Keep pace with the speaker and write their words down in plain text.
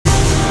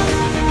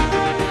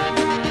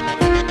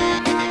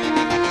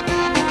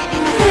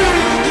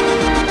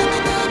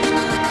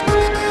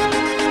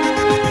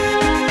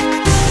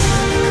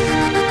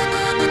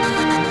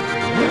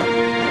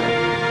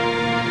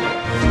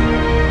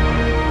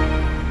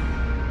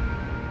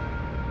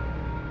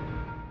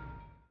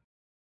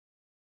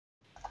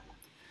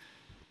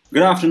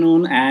Good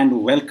afternoon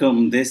and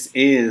welcome. This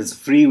is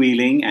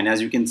Freewheeling, and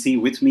as you can see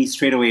with me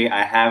straight away,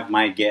 I have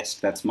my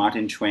guest. That's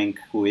Martin Schwenk,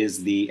 who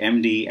is the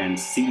MD and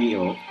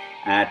CEO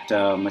at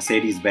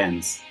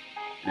Mercedes-Benz,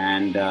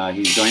 and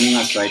he's joining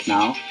us right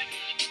now.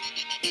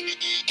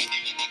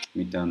 Let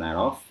me turn that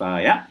off.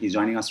 Yeah, he's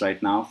joining us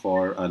right now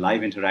for a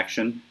live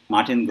interaction.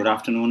 Martin, good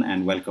afternoon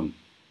and welcome.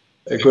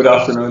 Good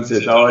afternoon,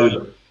 Sid. How are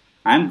you?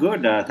 I'm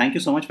good. Thank you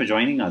so much for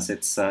joining us.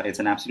 It's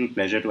an absolute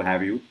pleasure to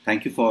have you.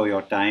 Thank you for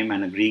your time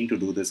and agreeing to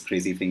do this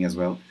crazy thing as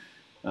well.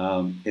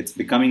 It's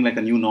becoming like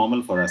a new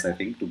normal for us, I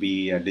think, to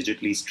be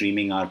digitally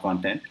streaming our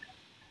content.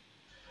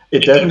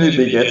 It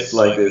definitely gets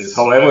like this.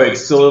 However,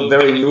 it's still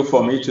very new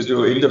for me to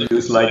do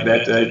interviews like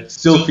that. It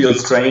still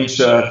feels strange,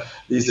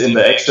 these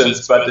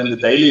interactions, but in the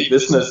daily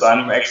business,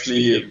 I'm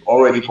actually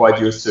already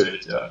quite used to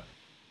it.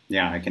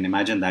 Yeah, I can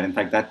imagine that. In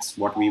fact, that's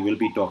what we will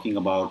be talking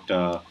about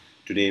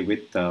today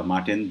with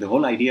Martin. The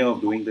whole idea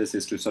of doing this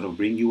is to sort of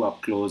bring you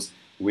up close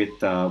with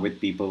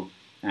people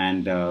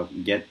and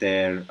get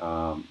their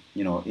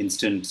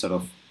instant sort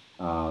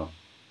of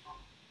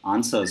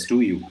answers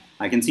to you.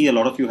 I can see a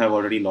lot of you have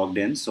already logged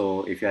in,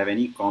 so if you have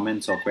any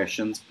comments or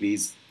questions,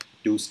 please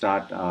do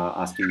start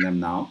asking them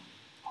now.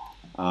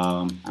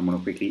 I'm going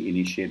to quickly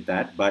initiate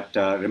that. But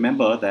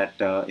remember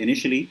that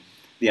initially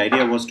the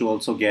idea was to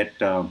also get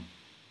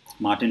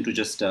Martin to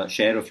just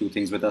share a few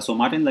things with us. So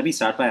Martin, let me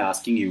start by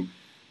asking you,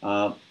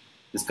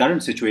 this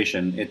current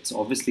situation, it's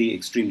obviously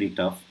extremely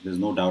tough. There's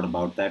no doubt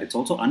about that. It's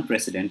also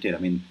unprecedented. I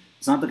mean,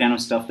 it's not the kind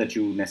of stuff that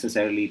you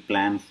necessarily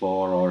plan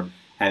for or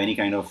have any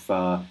kind of,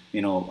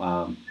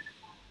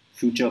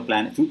 future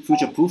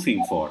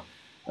proofing for.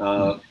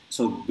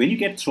 So when you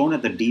get thrown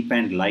at the deep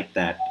end like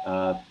that,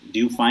 do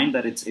you find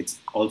that it's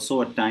also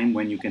a time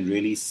when you can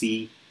really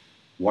see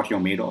what you're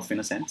made of,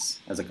 in a sense,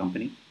 as a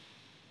company?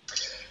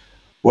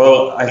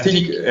 Well, I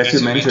think, as you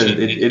mentioned,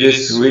 it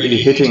is really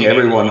hitting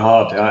everyone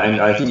hard,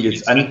 and I think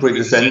it's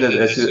unprecedented,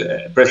 as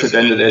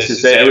you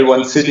say.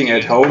 Everyone's sitting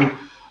at home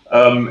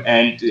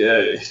and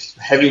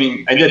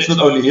that's not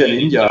only here in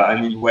India.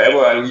 I mean, wherever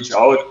I reach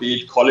out,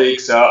 be it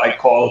colleagues, I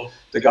call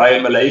the guy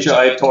in Malaysia,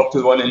 I talk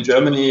to one in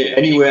Germany,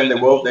 anywhere in the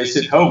world, they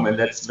sit home, and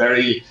that's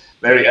very,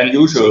 very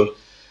unusual.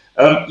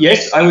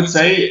 Yes, I would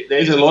say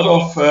there's a lot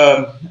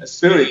of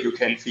spirit you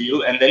can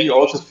feel, and then you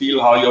also feel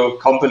how your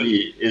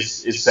company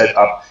is set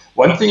up.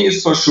 One thing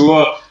is for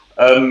sure,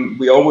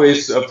 we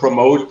always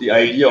promote the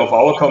idea of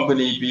our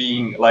company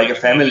being like a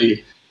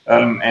family,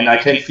 and I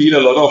can feel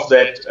a lot of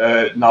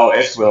that now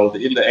as well.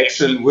 The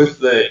interaction with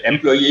the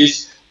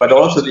employees, but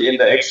also the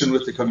interaction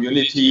with the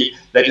community,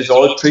 that is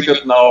all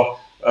triggered now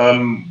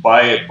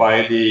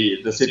by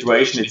the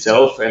situation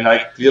itself, and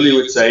I clearly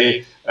would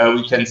say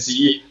we can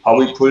see how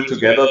we pull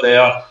together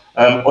there.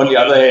 On the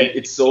other hand,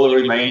 it still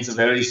remains a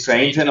very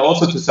strange and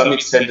also to some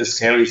extent a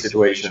scary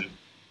situation.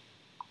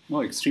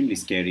 Oh, extremely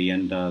scary,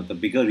 and the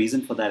bigger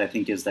reason for that, I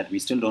think, is that we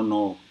still don't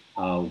know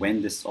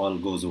when this all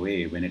goes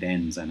away, when it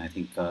ends, and I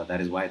think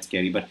that is why it's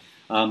scary. But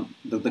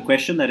the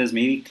question that is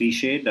maybe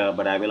cliched,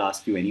 but I will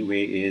ask you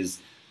anyway, is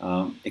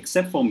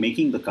except for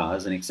making the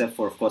cars and except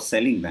for, of course,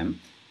 selling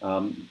them,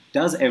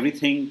 does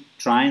everything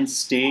try and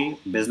stay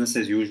business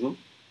as usual?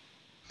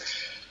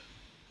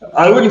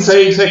 I wouldn't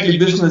say exactly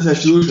business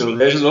as usual.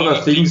 There's a lot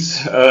of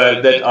things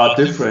that are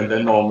different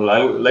than normal.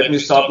 Let me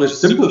start with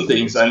simple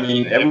things. I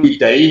mean, every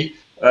day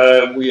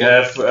we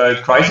have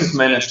crisis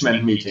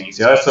management meetings.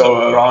 Yeah,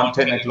 so around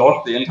 10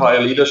 o'clock, the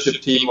entire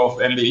leadership team of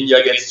MD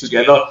India gets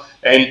together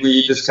and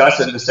we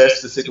discuss and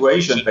assess the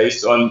situation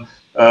based on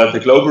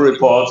the global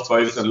reports,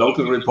 based on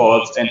local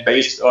reports, and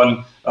based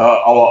on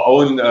our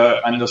own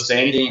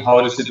understanding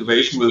how the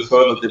situation will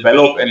further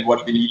develop and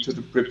what we need to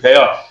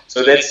prepare.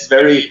 So that's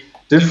very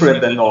different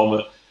than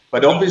normal.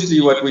 But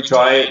obviously what we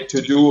try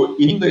to do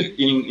in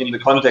the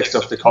context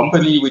of the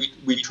company,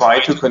 we try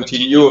to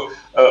continue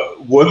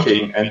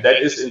working, and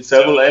that is in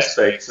several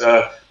aspects.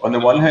 On the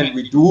one hand,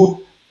 we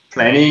do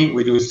planning,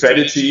 we do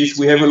strategies,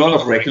 we have a lot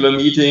of regular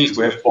meetings,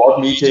 we have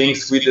board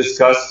meetings, we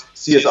discuss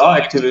CSR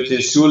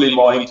activities surely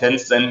more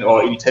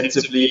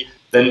intensively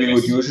than we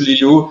would usually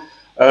do.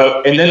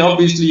 And then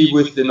obviously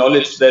with the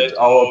knowledge that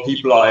our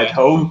people are at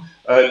home,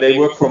 they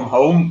work from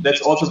home,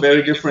 that's also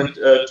very different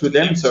to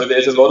them. So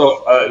there's a lot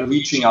of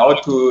reaching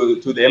out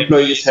to the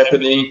employees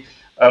happening.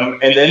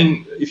 And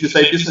then if you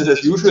say business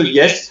as usual,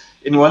 yes,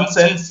 in one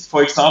sense,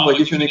 for example, I'll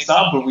give you an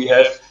example. We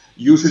have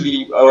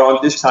usually around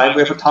this time,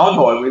 we have a town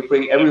hall. We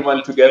bring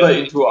everyone together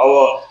into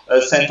our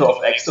center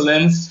of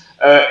excellence.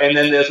 And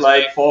then there's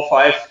like 400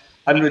 or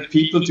 500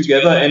 people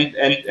together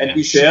and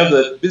we share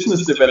the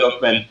business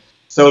development.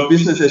 So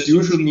business as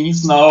usual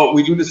means now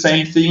we do the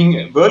same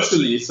thing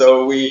virtually.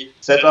 So we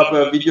set up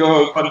a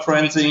video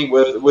conferencing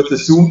with the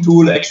Zoom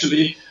tool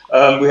actually.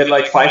 We had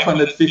like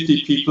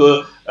 550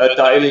 people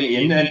dialing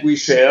in, and we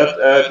shared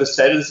the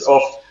status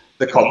of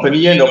the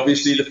company, and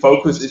obviously the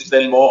focus is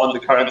then more on the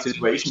current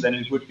situation than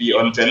it would be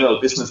on general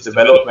business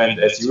development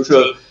as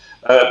usual.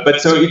 But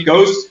so it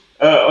goes,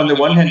 on the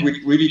one hand,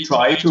 we really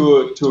try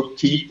to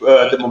keep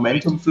the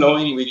momentum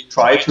flowing. We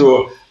try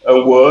to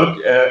work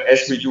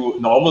as we do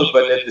normal,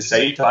 but at the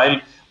same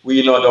time,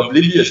 we're not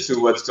oblivious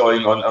to what's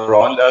going on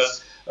around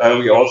us.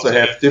 We also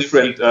have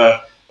different,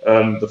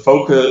 the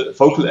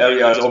focal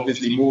areas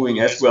obviously moving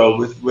as well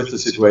with the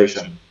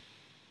situation.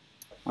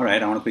 All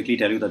right, I want to quickly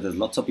tell you that there's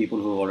lots of people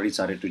who have already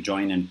started to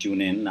join and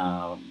tune in.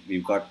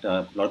 We've got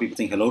a lot of people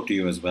saying hello to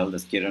you as well.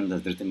 There's Kiran,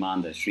 there's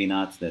Dhritiman, there's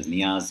Srinath, there's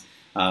Niaz.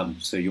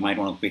 So you might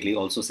want to quickly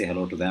also say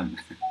hello to them.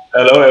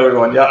 Hello,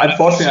 everyone. Yeah,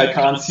 unfortunately, I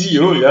can't see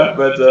you. Yeah,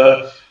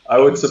 but I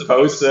would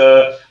suppose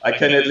I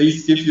can at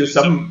least give you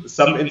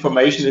some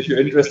information if you're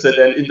interested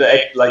and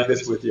interact like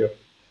this with you.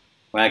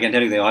 Well, I can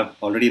tell you there are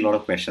already a lot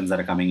of questions that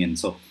are coming in.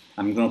 So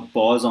I'm going to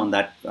pause on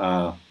that,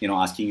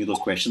 asking you those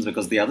questions,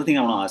 because the other thing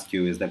I want to ask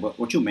you is that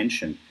what you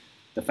mentioned,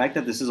 the fact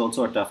that this is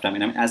also a tough time. I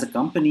mean, as a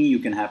company, you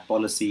can have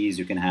policies,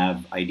 you can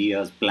have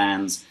ideas,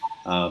 plans,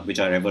 which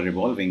are ever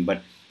evolving,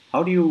 but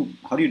how do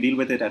you deal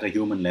with it at a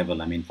human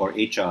level? I mean, for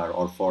HR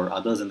or for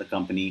others in the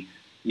company,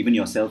 even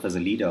yourself as a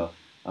leader,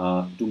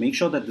 to make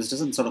sure that this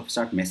doesn't sort of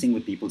start messing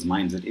with people's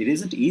minds. It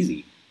isn't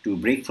easy to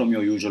break from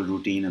your usual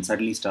routine and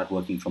suddenly start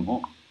working from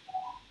home.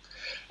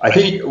 I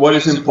think what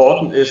is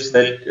important is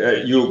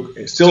that you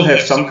still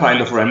have some kind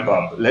of ramp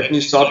up. Let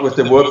me start with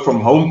the work from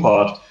home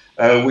part.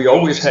 We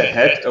always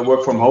had a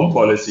work from home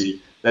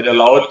policy that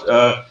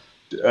allowed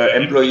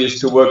employees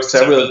to work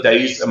several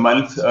days a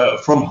month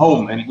from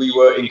home, and we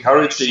were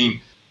encouraging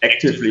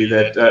actively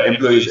that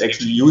employees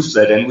actually use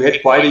that, and we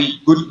had quite a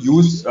good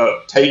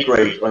take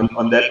rate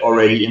on that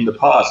already in the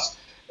past.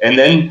 And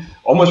then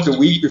almost a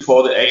week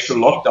before the actual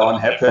lockdown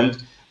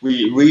happened,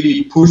 we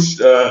really pushed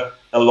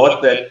a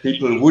lot that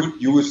people would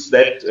use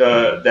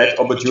that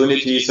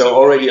opportunity. So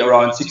already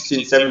around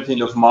 16th,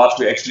 17th of March,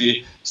 we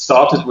actually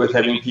started with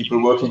having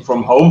people working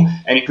from home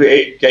and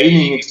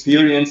gaining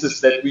experiences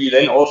that we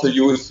then also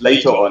use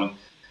later on.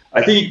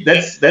 I think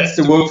that's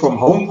the work from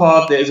home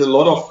part. There is a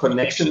lot of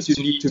connections you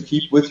need to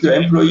keep with your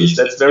employees.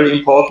 That's very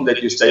important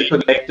that you stay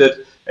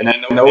connected. And I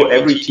know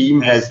every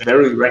team has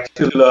very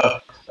regular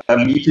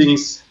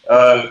meetings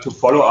to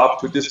follow up,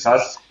 to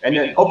discuss, and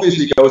then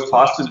obviously goes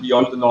past and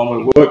beyond the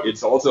normal work.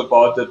 It's also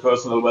about the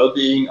personal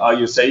well-being. Are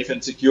you safe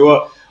and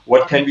secure?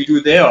 What can we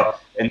do there?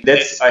 And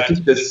that's, I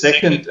think, the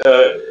second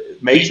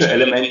major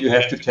element you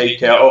have to take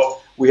care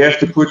of. We have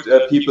to put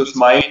people's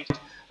mind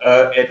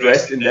at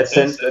rest in that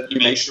sense, that we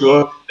make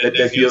sure that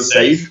they feel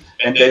safe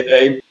and that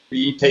they're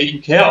being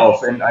taken care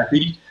of. And I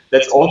think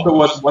that's also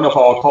was one of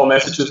our core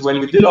messages when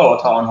we did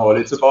our town hall.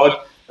 It's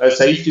about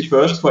safety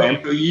first for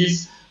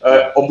employees,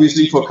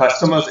 obviously for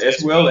customers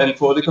as well, and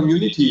for the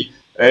community,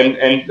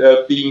 and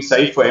being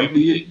safe for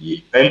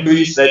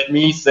employees. That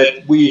means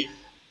that we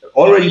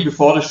already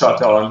before the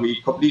shutdown,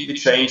 we completely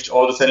changed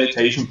all the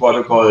sanitation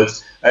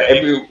protocols.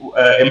 Every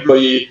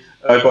employee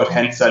got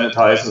hand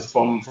sanitizers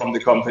from the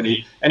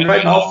company. And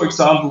right now, for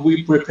example,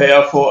 we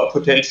prepare for a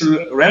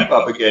potential ramp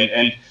up again,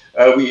 and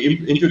we're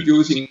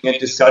introducing and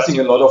discussing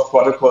a lot of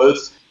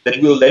protocols that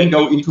will then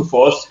go into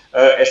force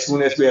as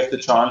soon as we have the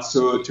chance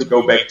to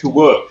go back to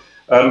work.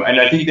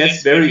 And I think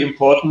that's very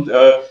important.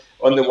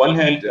 On the one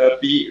hand,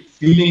 be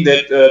feeling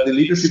that the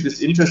leadership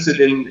is interested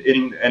in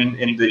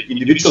the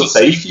individual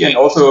safety and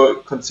also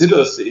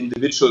considers the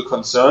individual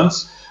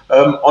concerns.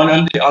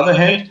 On the other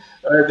hand,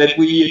 that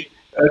we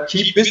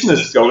keep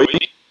business going.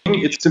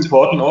 It's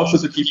important also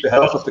to keep the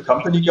health of the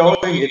company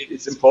going.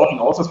 It's important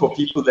also for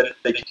people that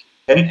they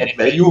can add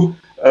value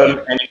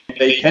and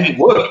they can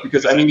work,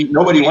 because I mean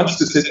nobody wants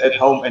to sit at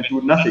home and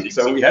do nothing.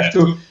 So we have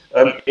to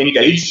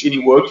engage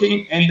in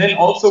working, and then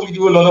also we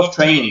do a lot of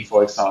training.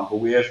 For example,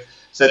 we have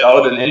set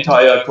out an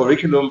entire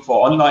curriculum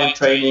for online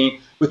training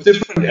with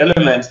different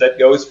elements that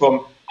goes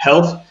from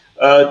health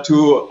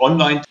to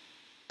online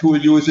tool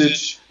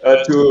usage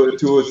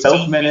to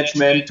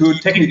self-management to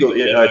technical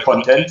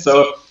content.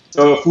 So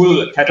a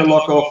full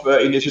catalog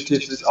of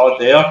initiatives is out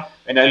there,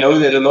 and I know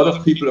that a lot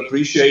of people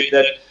appreciate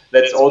that.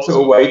 That's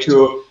also a way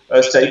to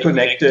stay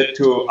connected,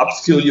 to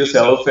upskill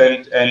yourself,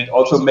 and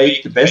also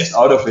make the best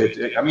out of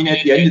it. I mean,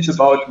 at the end, it's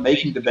about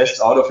making the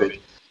best out of it.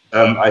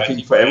 I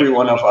think for every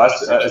one of us,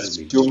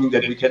 assuming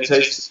that we can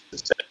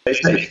stay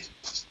safe.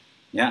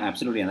 Yeah,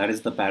 absolutely, and that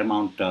is the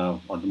paramount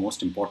or the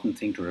most important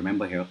thing to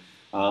remember here.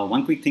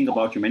 One quick thing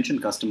about, you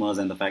mentioned customers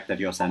and the fact that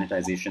your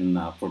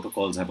sanitization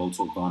protocols have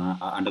also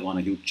undergone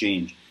a huge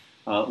change.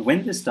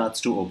 When this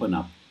starts to open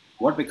up,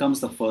 what becomes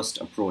the first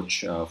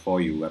approach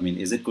for you? I mean,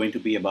 is it going to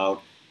be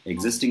about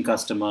existing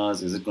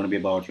customers? Is it going to be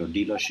about your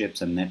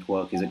dealerships and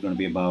network? Is it going to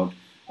be about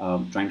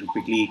trying to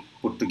quickly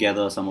put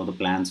together some of the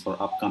plans for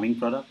upcoming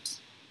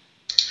products?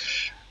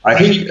 I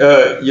think,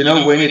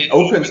 when it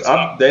opens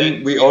up,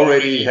 then we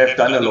already have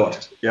done a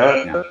lot.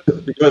 Yeah.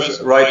 Because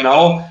right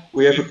now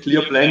we have a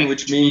clear plan,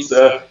 which means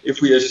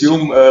if we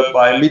assume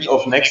by mid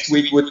of next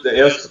week would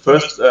the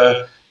first,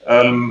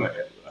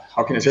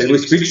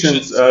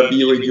 restrictions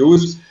be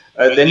reduced,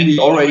 then we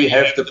already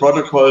have the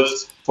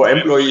protocols for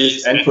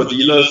employees and for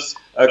dealers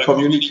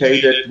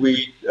communicated.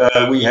 We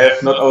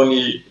have not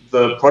only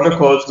the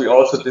protocols, we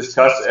also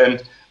discuss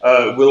and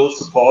will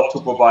support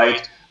to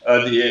provide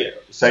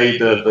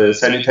the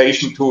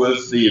sanitation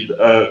tools. We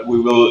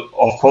will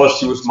of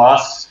course use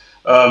masks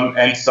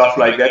and stuff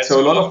like that. So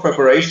a lot of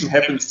preparation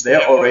happens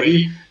there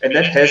already, and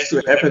that has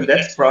to happen.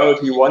 That's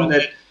priority one,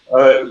 that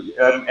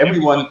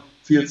everyone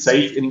feels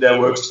safe in their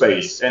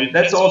workspace. And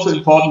that's also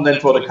important then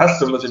for the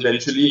customers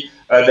eventually.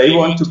 They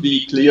want to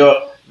be clear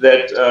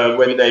that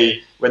when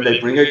they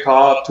bring a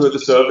car to the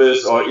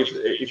service, or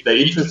if they're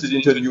interested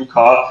into a new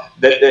car,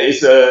 that there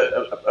is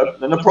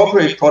an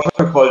appropriate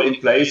protocol in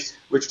place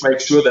which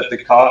makes sure that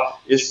the car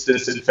is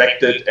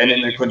disinfected and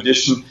in a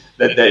condition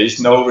that there is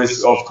no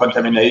risk of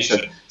contamination.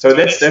 So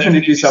that's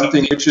definitely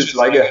something which is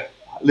like a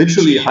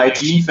literally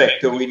hygiene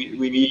factor we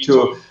need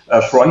to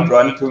front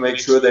run to make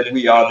sure that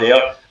we are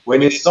there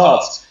when it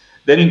starts.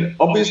 Then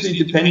obviously,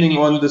 depending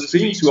on the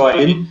streams you are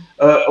in,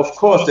 of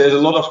course, there's a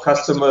lot of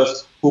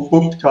customers who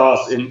booked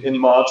cars in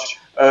March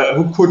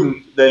who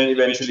couldn't then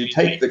eventually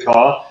take the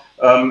car.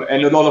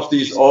 And a lot of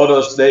these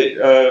orders, they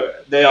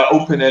are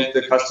open and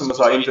the customers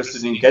are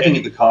interested in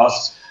getting the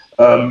cars,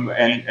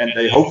 and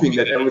they're hoping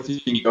that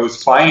everything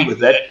goes fine with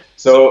that.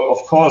 So, of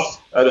course,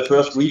 the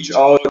first reach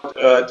out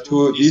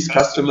to these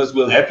customers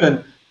will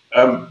happen.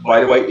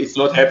 By the way, it's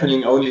not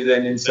happening only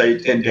then in, say,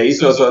 10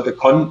 days or so. The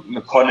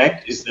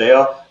connect is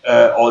there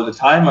all the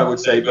time, I would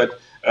say,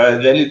 but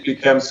then it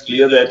becomes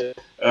clear that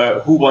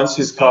who wants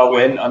his car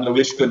when, under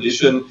which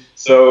condition.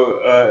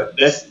 So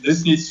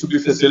this needs to be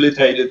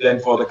facilitated then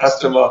for the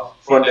customer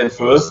front and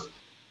first.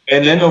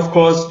 And then, of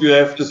course, you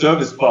have the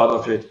service part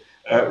of it.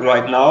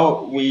 Right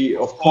now, we,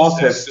 of course,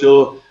 have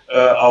still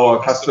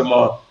our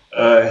customer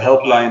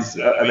helplines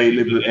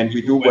available, and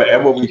we do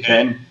wherever we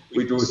can.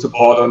 We do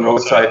support on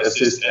roadside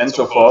assist and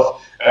so forth.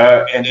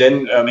 And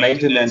then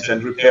maintenance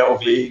and repair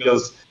of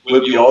vehicles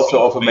will be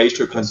also of a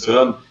major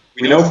concern.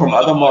 We know from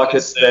other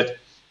markets that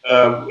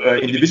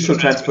individual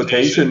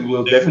transportation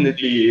will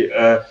definitely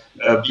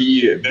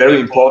be very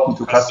important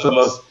to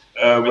customers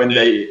when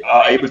they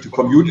are able to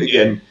commute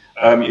again.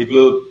 It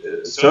will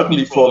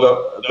certainly for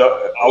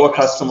our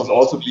customers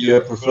also be a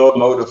preferred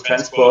mode of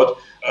transport.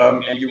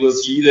 And you will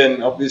see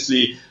then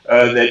obviously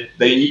that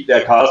they need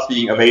their cars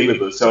being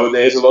available. So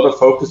there's a lot of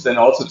focus then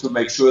also to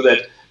make sure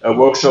that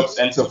workshops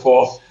and so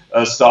forth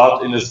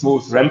start in a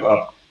smooth ramp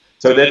up.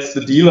 So that's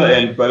the dealer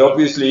end. But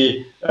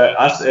obviously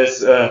us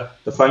as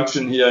the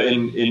function here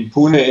in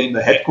Pune, in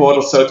the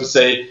headquarters, so to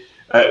say,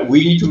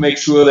 we need to make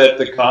sure that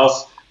the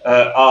cars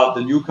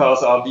the new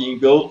cars are being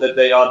built, that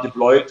they are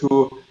deployed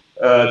to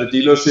the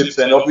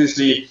dealerships. And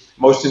obviously,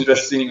 most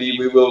interestingly,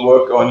 we will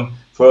work on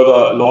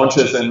further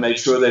launches and make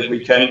sure that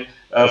we can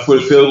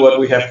fulfill what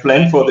we have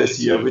planned for this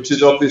year, which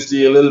is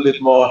obviously a little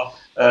bit more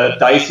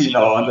dicey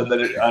now under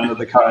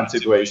the current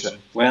situation.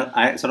 Well,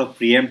 I sort of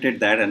preempted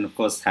that, and of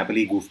course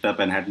happily goofed up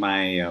and had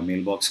my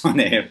mailbox on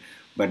air.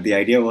 But the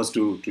idea was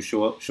to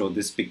show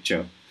this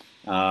picture.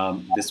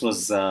 This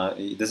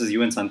is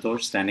you and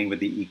Santosh standing with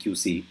the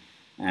EQC,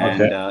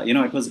 and okay. You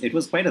know, it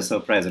was quite a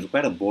surprise. It was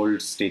quite a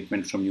bold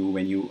statement from you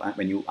when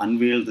you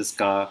unveiled this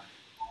car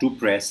to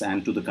press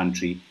and to the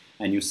country,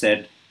 and you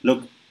said,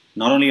 look,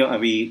 not only are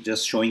we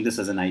just showing this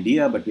as an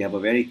idea, but we have a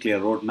very clear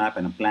roadmap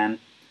and a plan.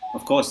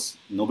 Of course,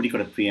 nobody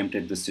could have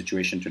preempted this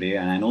situation today,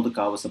 and I know the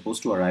car was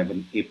supposed to arrive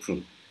in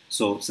April.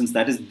 So since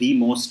that is the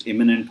most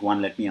imminent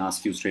one, let me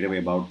ask you straight away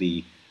about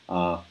the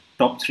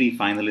top 3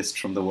 finalists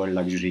from the World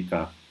Luxury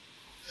Car.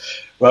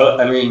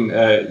 Well, I mean,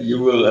 you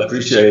will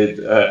appreciate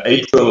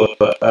April.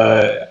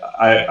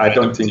 I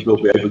don't think we'll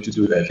be able to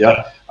do that.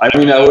 Yeah, I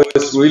mean, I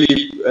was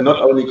really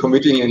not only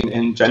committing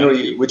in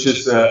January, which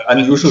is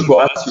unusual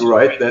for us. You're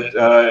right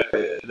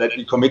that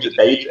we commit a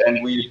date,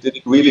 and we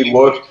did really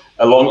work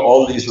along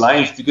all these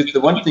lines, because the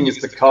one thing is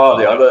the car,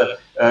 the other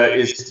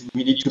is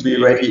we need to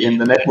be ready in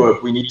the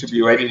network. We need to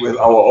be ready with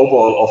our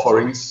overall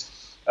offerings,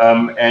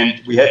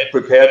 and we had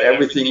prepared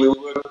everything. We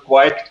were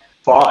quite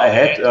far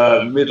ahead,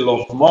 middle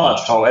of March.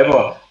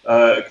 However,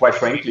 quite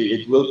frankly,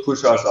 it will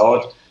push us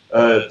out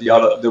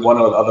the one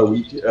or the other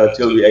week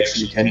till we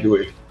actually can do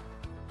it.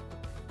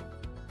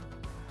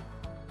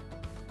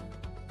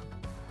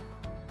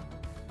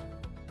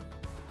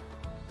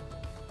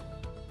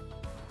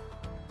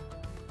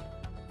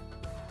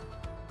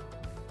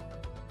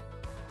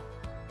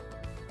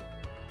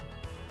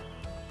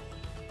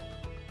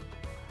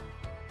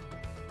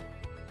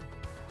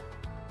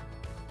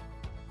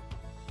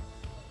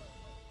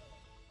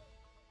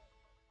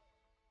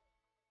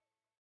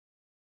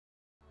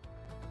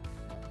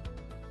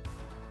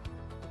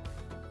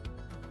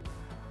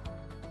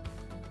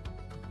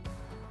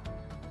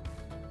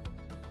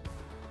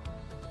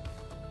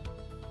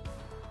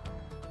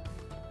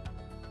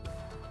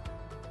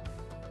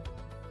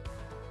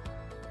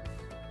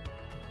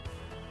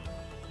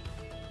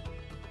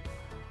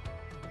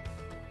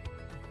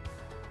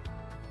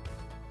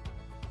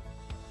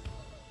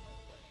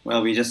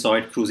 Well, we just saw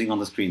it cruising on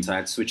the screen, so I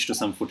had switched to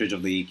some footage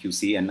of the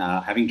EQC, and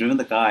having driven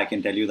the car, I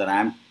can tell you that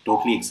I'm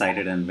totally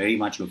excited and very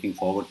much looking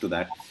forward to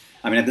that.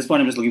 I mean, at this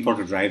point, I'm just looking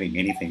forward to driving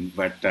anything,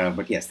 but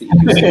yes, the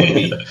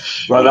EQC would be...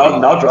 Well,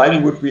 now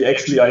driving would be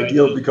actually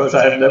ideal, because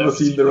I have never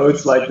seen the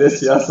roads like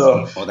this, yeah,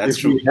 so that's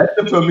if true. we had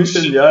the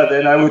permission, yeah,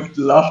 then I would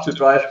love to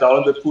drive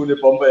down the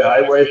Pune-Bombay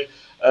highway.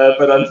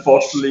 but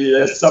unfortunately,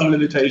 there's some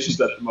limitations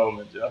at the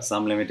moment. Yeah.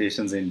 Some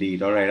limitations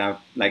indeed. All right.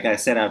 Like I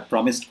said, I've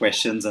promised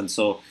questions, and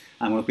so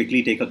I'm going to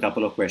quickly take a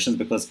couple of questions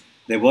because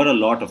there were a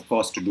lot, of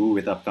course, to do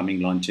with upcoming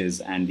launches,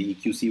 and the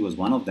EQC was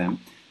one of them.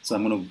 So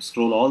I'm going to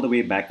scroll all the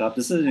way back up.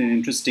 This is an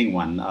interesting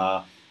one.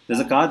 There's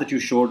a car that you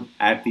showed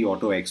at the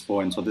Auto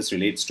Expo, and so this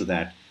relates to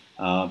that.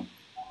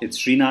 It's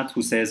Srinath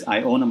who says,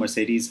 I own a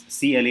Mercedes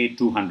CLA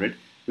 200.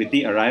 With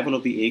the arrival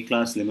of the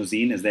A-Class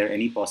limousine, is there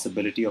any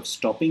possibility of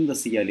stopping the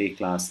CLA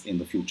class in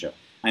the future?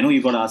 I know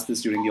you got asked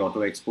this during the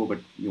Auto Expo, but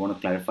you want to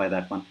clarify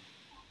that one?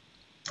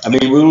 I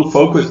mean, we will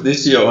focus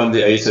this year on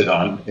the A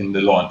sedan in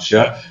the launch.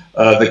 Yeah,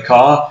 the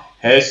car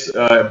has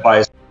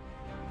by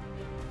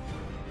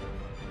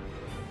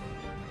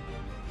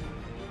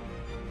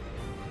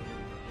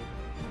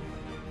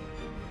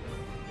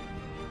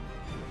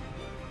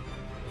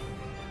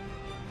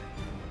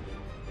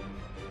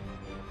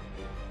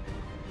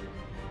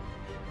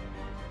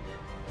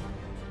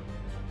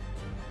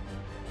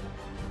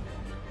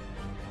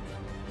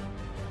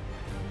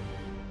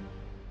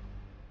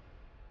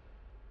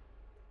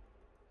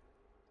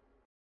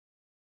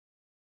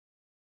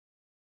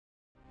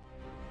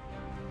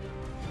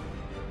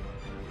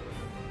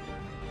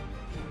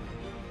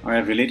All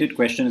right, related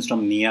question is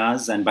from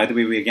Niaz. And by the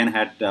way, we again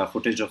had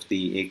footage of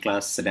the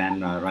A-Class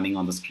sedan running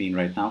on the screen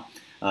right now.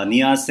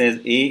 Niaz says,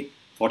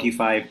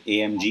 A45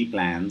 AMG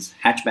plans,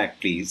 hatchback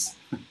please.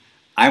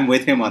 I'm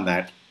with him on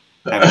that.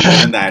 Having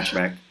driven the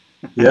hatchback.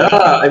 Yeah,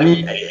 I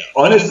mean,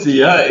 honestly,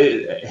 yeah,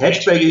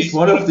 hatchback is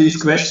one of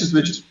these questions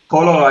which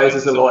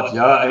polarizes a lot.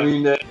 Yeah, I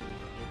mean,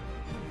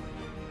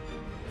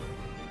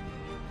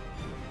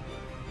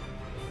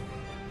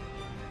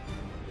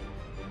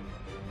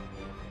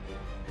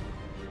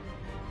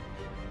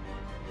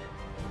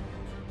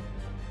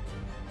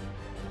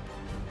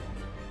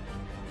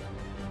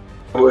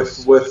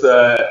 with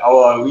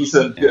our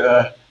recent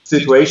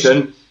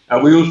situation,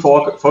 we will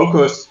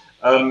focus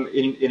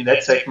in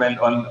that segment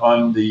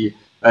on the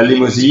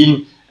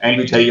limousine, and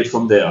we take it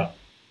from there.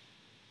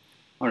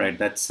 All right,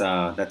 that's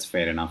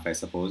fair enough, I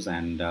suppose.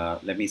 And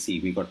let me see,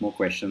 we got more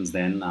questions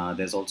then.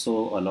 There's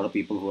also a lot of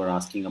people who are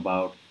asking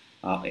about,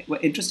 well,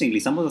 interestingly,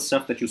 some of the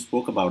stuff that you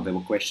spoke about, there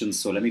were questions.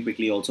 So let me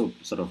quickly also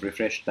sort of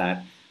refresh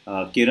that.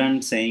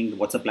 Kiran saying,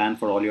 what's the plan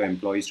for all your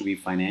employees to be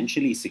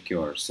financially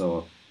secure?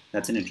 So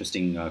that's an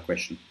interesting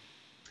question.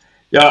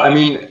 Yeah, I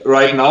mean,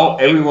 right now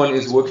everyone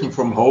is working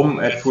from home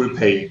at full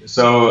pay,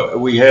 so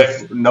we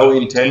have no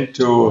intent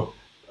to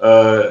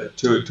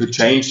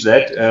change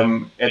that.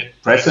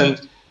 At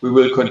present, we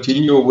will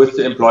continue with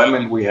the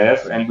employment we have,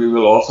 and we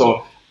will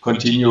also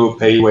continue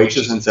pay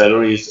wages and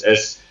salaries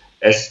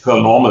as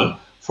per normal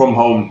from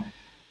home.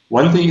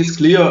 One thing is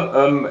clear: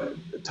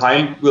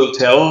 time will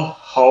tell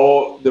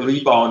how the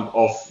rebound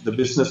of the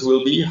business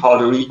will be, how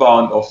the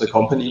rebound of the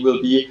company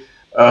will be.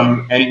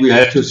 And we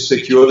have to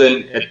secure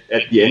then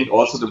at the end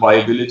also the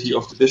viability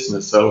of the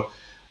business. So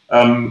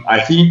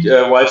I think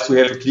whilst we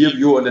have a clear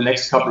view on the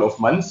next couple of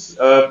months,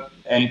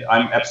 and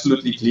I'm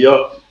absolutely clear,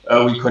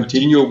 we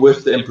continue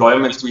with the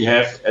employments we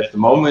have at the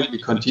moment,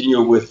 we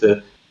continue with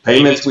the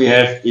payments we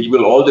have. It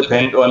will all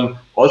depend on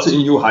also in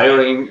new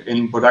hiring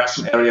in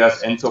production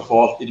areas and so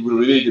forth. It will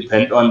really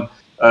depend on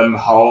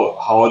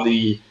how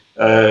the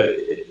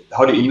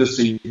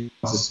industry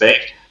bounces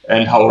back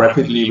and how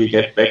rapidly we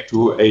get back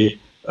to a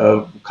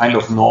kind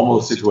of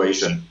normal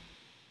situation.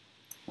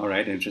 All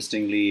right.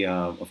 Interestingly,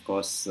 of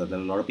course, there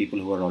are a lot of people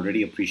who are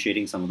already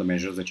appreciating some of the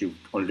measures that you've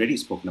already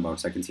spoken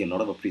about. So I can see a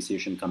lot of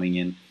appreciation coming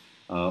in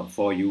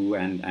for you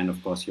and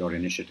of course, your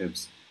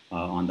initiatives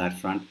on that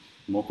front.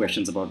 More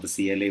questions about the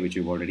CLA, which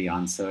you've already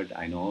answered,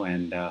 I know.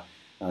 And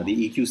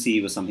the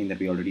EQC was something that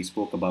we already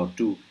spoke about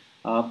too.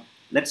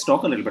 Let's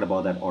talk a little bit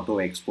about that Auto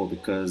Expo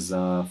because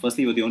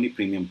firstly, you're the only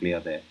premium player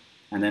there.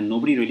 And then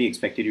nobody really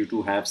expected you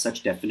to have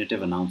such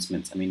definitive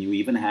announcements. I mean, you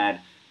even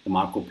had the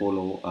Marco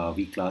Polo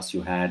V-Class.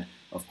 You had,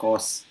 of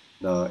course,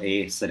 the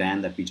A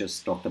sedan that we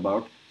just talked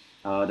about.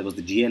 There was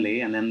the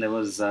GLA, and then there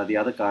was the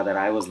other car that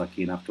I was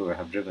lucky enough to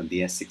have driven,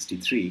 the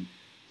S63.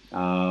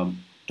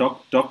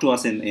 Talk to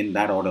us in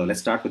that order.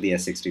 Let's start with the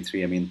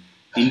S63. I mean,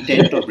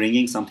 intent of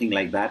bringing something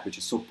like that, which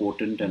is so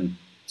potent and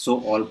so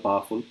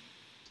all-powerful.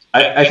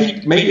 I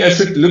think maybe I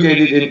should look at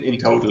it in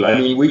total. I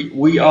mean,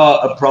 we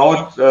are a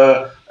proud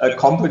a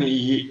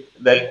company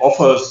that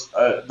offers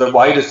the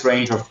widest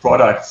range of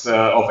products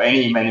of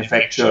any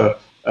manufacturer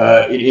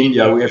in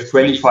India. We have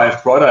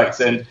 25 products,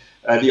 and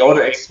the Auto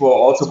Expo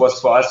also was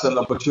for us an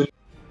opportunity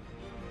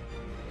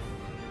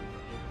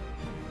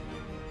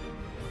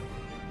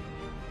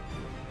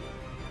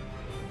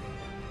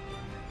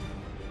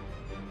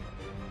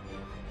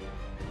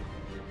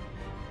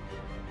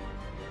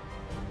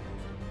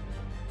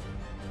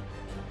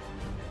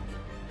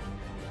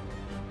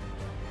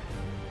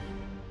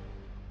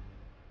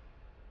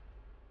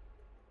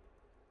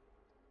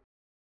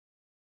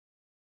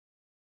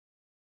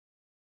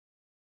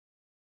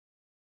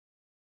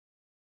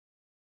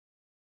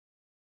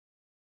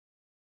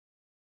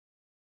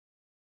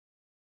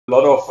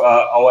lot of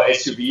our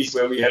SUVs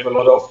where we have a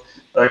lot of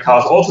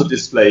cars also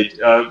displayed.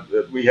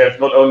 We have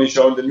not only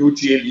shown the new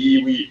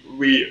GLE,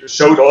 we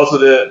showed also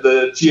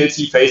the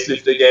GLC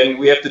facelift again.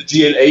 We have the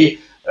GLA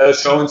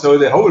shown, so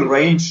the whole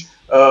range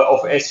of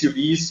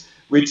SUVs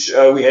which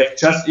we have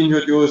just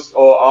introduced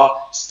or are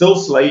still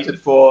slated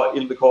for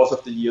in the course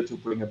of the year to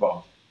bring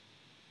about.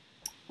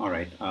 All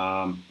right.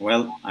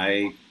 Well,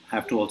 I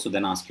have to also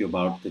then ask you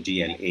about the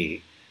GLA,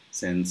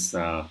 since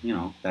you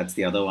know, that's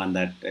the other one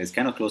that is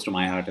kind of close to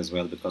my heart as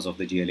well because of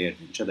the GLA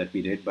adventure that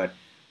we did. But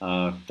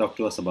talk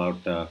to us about.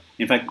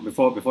 In fact,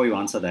 before you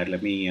answer that,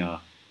 let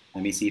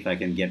me see if I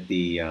can get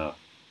the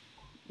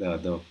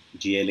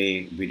GLA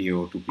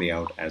video to play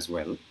out as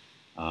well,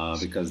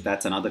 because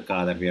that's another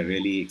car that we are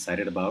really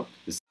excited about.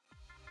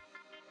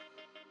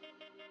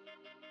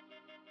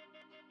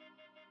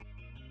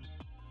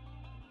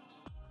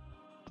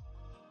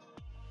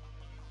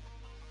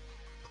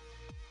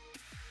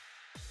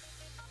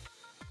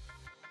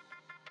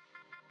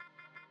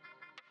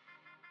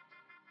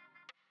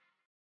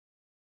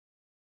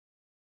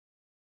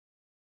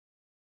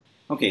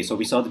 Okay, so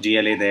we saw the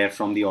GLA there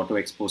from the Auto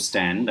Expo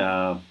stand.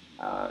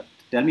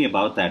 Tell me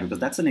about that, because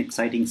that's an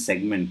exciting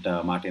segment,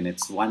 Martin.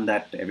 It's one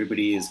that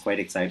everybody is quite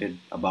excited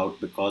about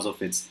because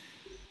of its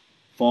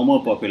former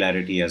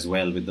popularity as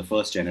well with the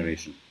first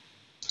generation.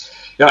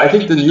 Yeah, I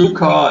think the new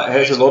car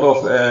has a lot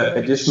of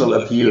additional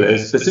appeal.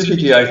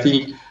 Specifically, I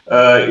think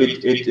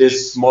it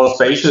is more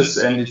spacious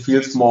and it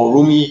feels more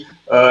roomy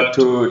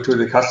to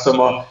the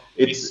customer.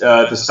 It's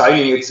the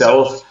styling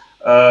itself.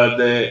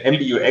 The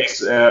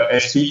MBUX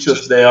as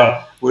features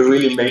there will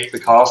really make the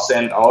car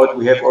stand out.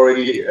 We have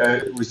already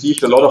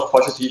received a lot of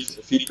positive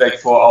feedback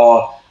for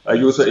our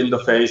user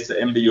interface, the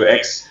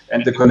MBUX,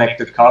 and the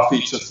connected car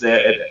features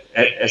there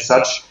as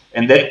such.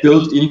 And that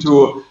built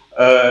into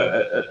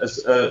an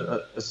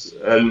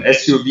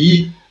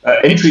SUV,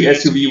 entry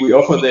SUV we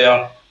offer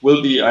there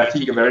will be, I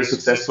think, a very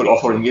successful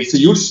offering. It's a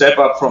huge step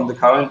up from the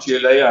current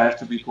GLA, I have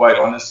to be quite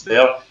honest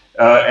there.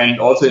 And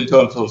also in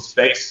terms of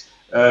specs,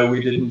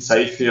 we didn't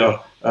save here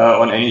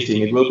on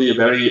anything. It will be a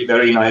very,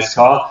 very nice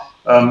car,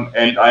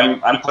 and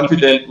I'm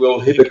confident we'll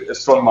hit a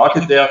strong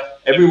market there.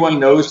 Everyone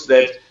knows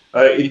that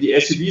in the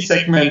SUV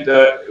segment,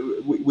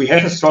 we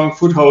have a strong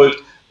foothold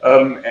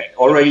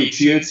already.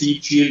 GLC,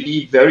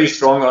 GLE, very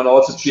strong, and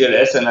also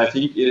GLS, and I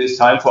think it is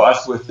time for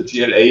us with the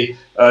GLA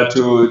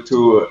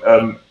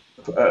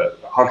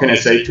how can I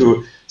say,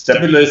 to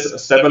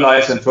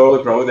stabilize and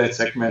further grow that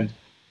segment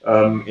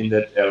in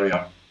that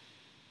area.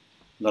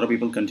 A lot of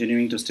people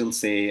continuing to still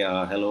say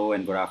hello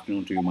and good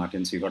afternoon to you,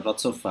 Martin. So you've got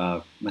lots of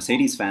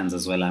Mercedes fans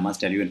as well, I must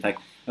tell you. In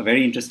fact, a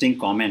very interesting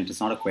comment. It's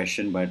not a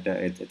question, but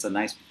it's a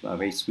nice,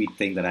 very sweet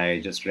thing that I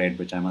just read,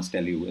 which I must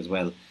tell you as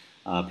well.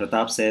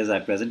 Pratap says, I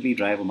presently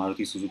drive a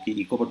Maruti Suzuki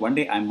Eco, but one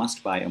day I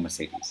must buy a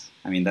Mercedes.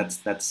 I mean,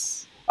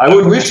 that's I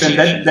would wish, and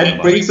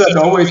that brings us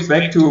always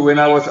back to when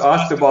I was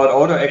asked about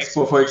Auto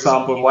Expo, for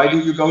example. Why do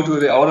you go to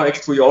the Auto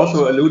Expo? You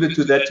also alluded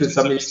to that to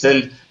some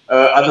extent.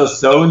 Others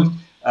don't.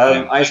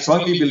 I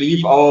strongly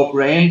believe our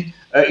brand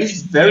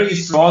is very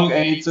strong,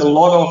 and it's a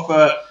lot of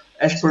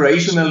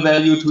aspirational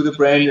value to the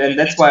brand, and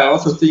that's why I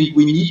also think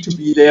we need to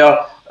be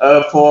there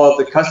for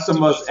the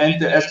customers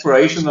and the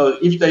aspirational.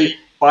 If they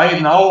buy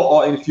now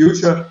or in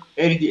future,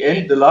 in the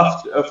end, the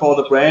love for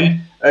the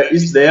brand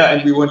is there,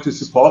 and we want to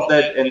support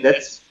that. And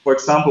that's, for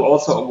example,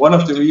 also one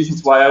of the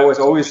reasons why I was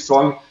always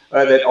strong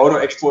that Auto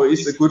Expo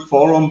is a good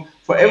forum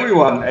for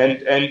everyone.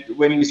 And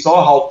when we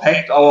saw how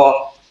packed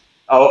our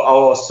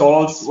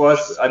stalls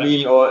was, I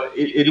mean,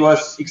 it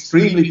was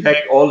extremely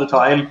packed all the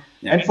time.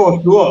 Yeah. And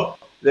for sure,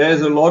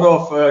 there's a lot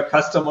of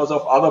customers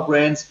of other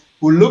brands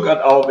who look at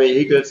our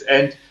vehicles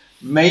and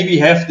maybe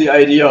have the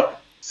idea,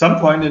 some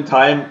point in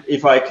time,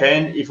 if I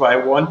can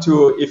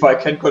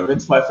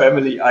convince my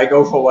family, I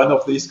go for one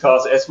of these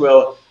cars as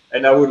well.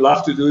 And I would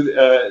love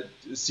to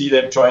see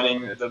them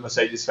joining the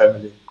Mercedes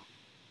family.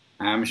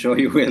 I'm sure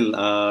you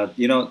will.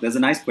 You know, there's a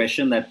nice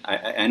question that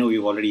I know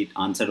you've already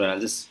answered, but I'll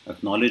just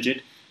acknowledge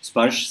it.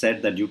 Sparsh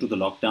said that due to the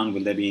lockdown,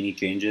 will there be any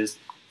changes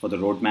for the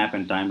roadmap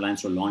and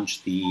timelines to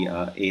launch the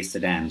A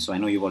sedan? So I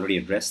know you've already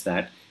addressed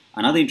that.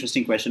 Another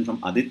interesting question from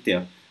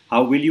Aditya.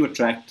 How will you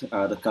attract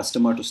the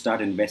customer to start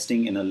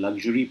investing in a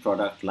luxury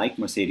product like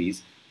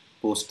Mercedes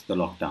post the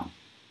lockdown?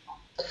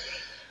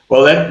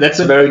 Well, that's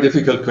a very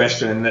difficult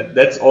question. And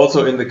that's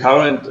also in the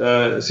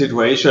current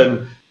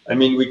situation. I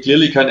mean, we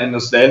clearly can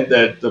understand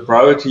that the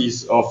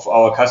priorities of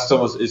our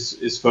customers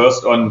is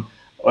first on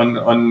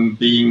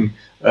being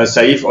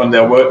safe, on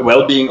their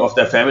well-being of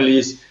their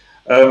families.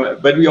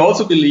 But we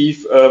also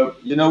believe,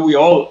 you know, we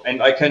all,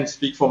 and I can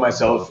speak for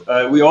myself,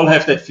 we all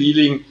have that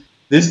feeling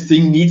this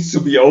thing needs to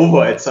be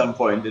over at some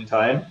point in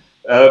time.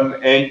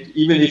 And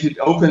even if it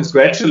opens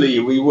gradually,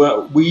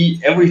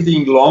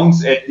 everything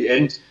longs at the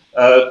end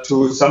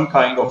to some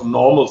kind of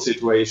normal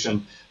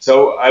situation.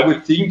 So I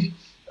would think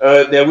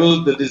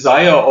the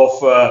desire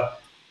of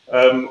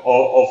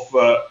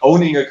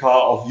owning a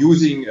car, of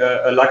using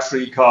a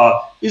luxury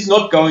car is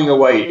not going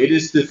away. It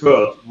is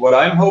deferred. What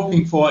I'm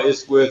hoping for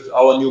is with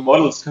our new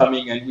models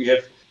coming, and we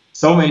have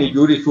so many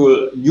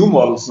beautiful new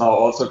models now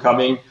also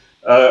coming.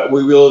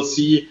 We will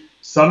see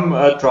some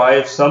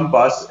drive, some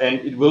bus, and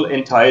it will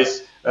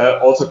entice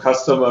also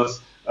customers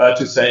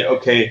to say,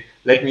 okay,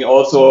 let me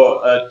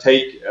also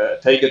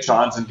take a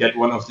chance and get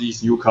one of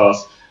these new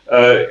cars.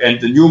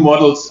 And the new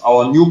models,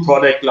 our new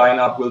product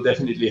lineup will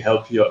definitely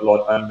help here a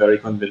lot. I'm very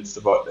convinced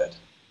about that.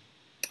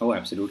 Oh,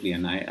 absolutely.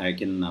 And I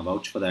can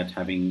vouch for that,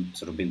 having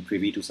sort of been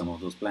privy to some of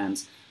those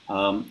plans.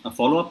 A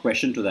follow-up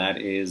question to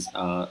that is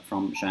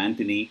from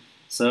Shantini.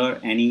 Sir,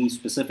 any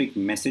specific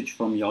message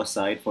from your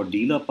side for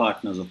dealer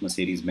partners of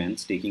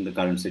Mercedes-Benz taking the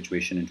current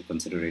situation into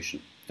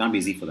consideration? Can't be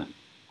easy for them.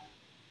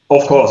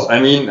 Of course. I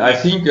mean, I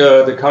think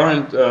the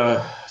current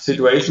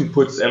situation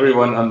puts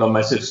everyone under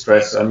massive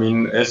stress. I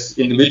mean, as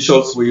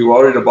individuals, we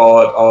worried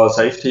about our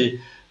safety.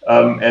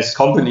 As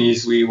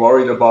companies, we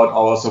worried about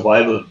our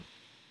survival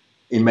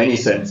in many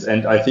sense.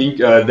 And I think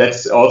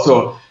that's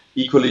also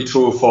equally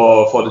true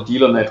for the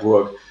dealer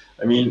network.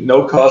 I mean,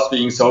 no cars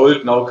being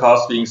sold, no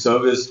cars being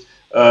serviced.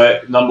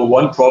 Number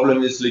one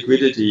problem is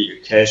liquidity,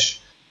 cash.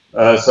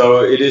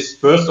 So it is,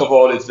 first of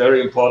all, it's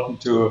very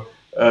important to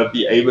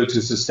be able to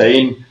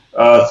sustain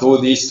through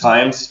these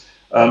times.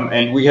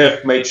 And we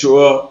have made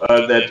sure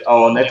that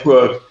our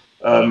network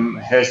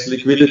has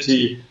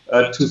liquidity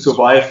to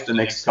survive the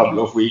next couple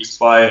of weeks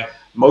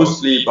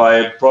mostly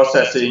by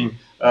processing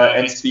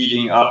and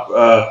speeding up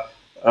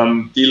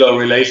dealer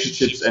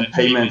relationships and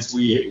payments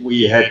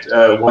we had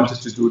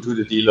wanted to do to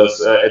the dealers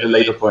at a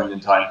later point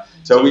in time.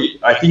 So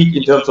I think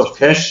in terms of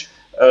cash,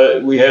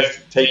 we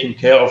have taken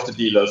care of the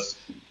dealers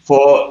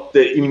for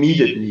the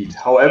immediate need.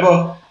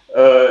 However,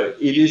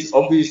 it is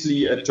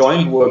obviously a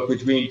joint work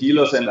between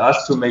dealers and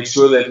us to make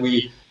sure that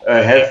we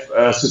have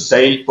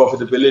sustained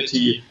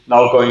profitability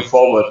now going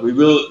forward. We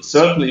will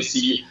certainly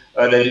see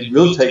that it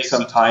will take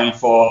some time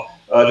for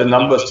the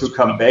numbers to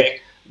come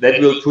back. That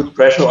will put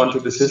pressure onto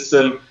the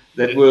system.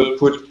 That will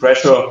put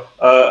pressure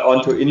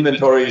onto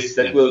inventories.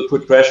 That will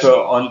put pressure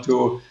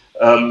onto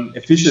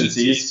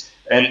efficiencies.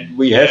 And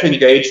we have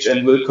engaged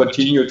and will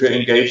continue to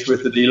engage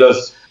with the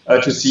dealers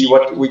to see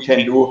what we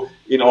can do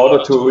in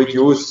order to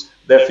reduce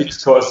their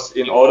fixed costs,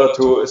 in order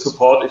to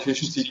support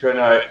efficiency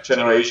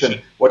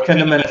generation. What can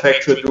the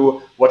manufacturer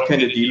do? What can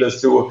the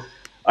dealers do?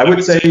 I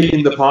would say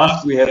in the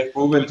past we have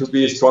proven to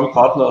be strong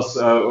partners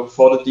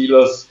for the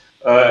dealers.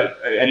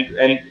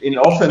 And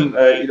often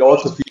it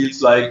also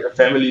feels like a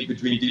family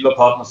between dealer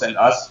partners and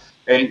us.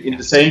 And in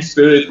the same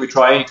spirit, we're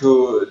trying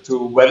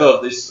to weather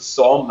this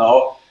storm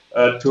now.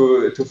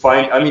 To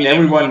find, I mean,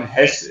 everyone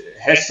has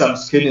some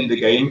skin in the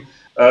game.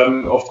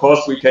 Of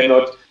course, we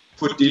cannot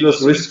put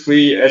dealers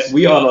risk-free as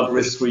we are not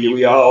risk-free.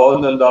 We are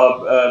all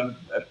under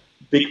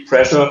big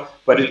pressure,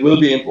 but it will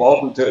be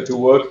important to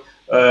work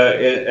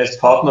as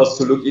partners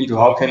to look into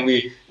how can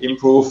we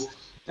improve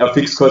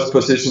fixed cost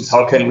positions,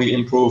 how can we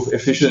improve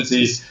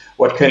efficiencies,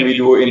 what can we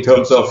do in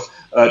terms of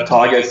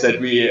targets that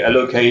we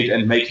allocate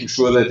and making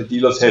sure that the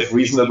dealers have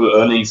reasonable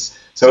earnings.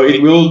 So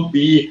it will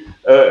be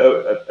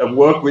a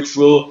work which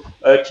will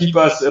keep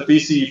us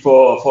busy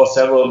for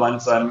several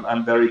months.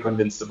 I'm very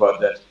convinced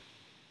about that.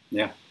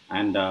 Yeah,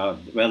 and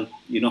well,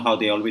 you know how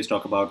they always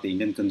talk about the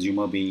Indian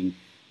consumer being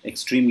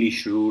extremely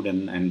shrewd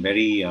and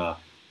very,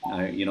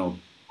 you know,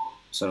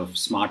 sort of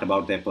smart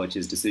about their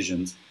purchase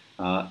decisions.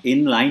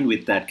 In line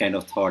with that kind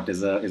of thought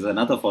is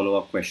another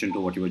follow-up question to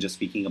what you were just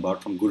speaking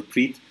about from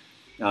Gurpreet.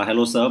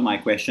 Hello, sir. My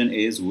question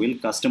is, will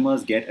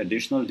customers get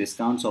additional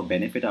discounts or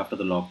benefit after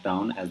the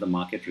lockdown as the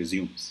market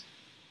resumes?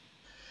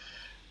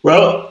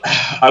 Well,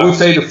 I would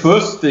say the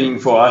first thing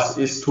for us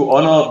is to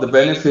honor the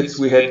benefits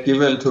we had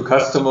given to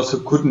customers who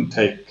couldn't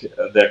take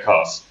their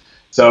cars.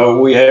 So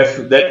we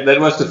have that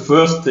was the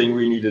first thing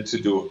we needed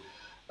to do.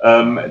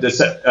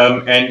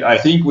 And I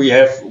think we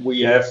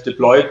have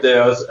deployed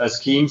there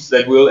schemes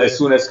that will, as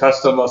soon as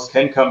customers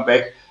can come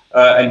back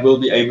and will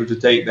be able to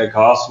take their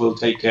cars, will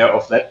take care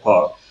of that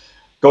part.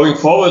 Going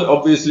forward,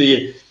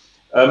 obviously,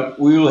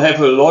 we will have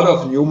a lot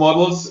of new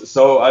models,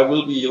 so I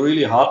will be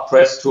really hard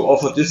pressed to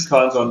offer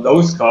discounts on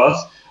those cars,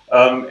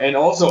 and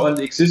also on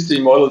the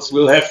existing models.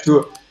 We'll have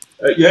to.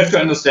 You have to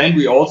understand.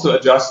 We also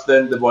adjust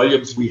then the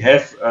volumes we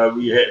have.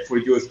 We have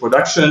reduced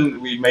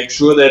production. We make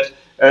sure that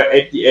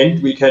at the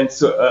end we can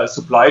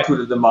supply to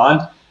the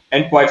demand.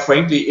 And quite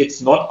frankly, it's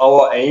not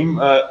our aim.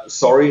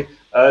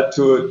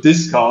 To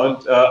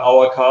discount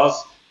our cars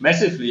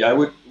massively. I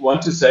would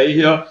want to say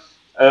here.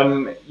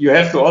 You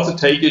have to also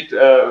take it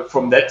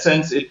from that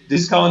sense.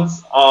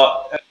 Discounts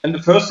are, on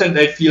the first hand,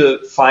 they feel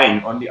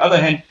fine. On the other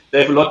hand, they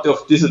have a lot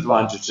of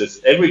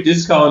disadvantages. Every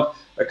discount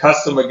a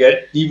customer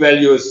gets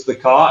devalues the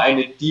car, and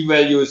it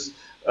devalues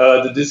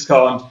the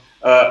discount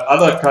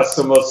other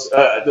customers,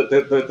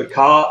 the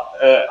car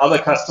other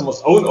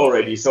customers own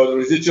already. So the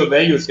residual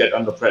values get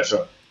under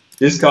pressure.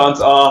 Discounts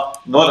are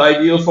not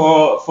ideal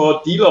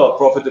for dealer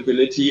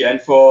profitability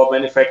and for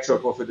manufacturer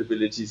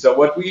profitability. So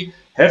what we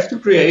have to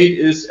create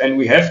is, and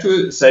we have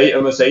to say,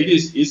 a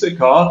Mercedes is a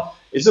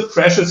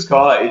precious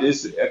car. It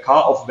is a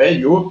car of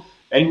value,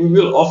 and we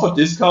will offer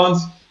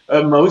discounts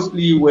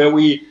mostly where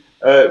we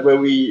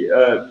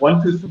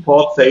want to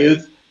support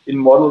sales in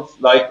models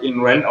like in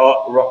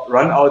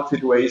run out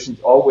situations,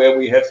 or where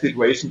we have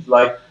situations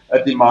like a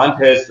demand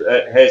has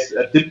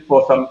dipped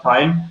for some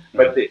time.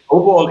 But the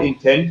overall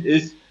intent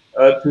is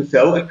to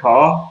sell a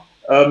car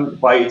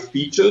by its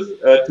features,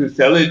 to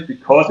sell it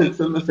because it's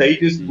a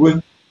Mercedes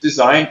with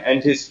design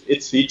and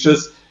its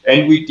features,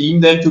 and we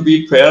deem them to be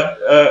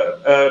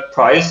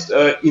priced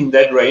in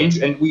that range,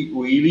 and we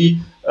really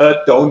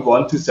don't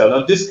want to sell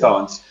on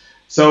discounts.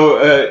 So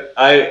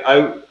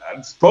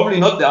it's probably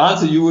not the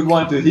answer you would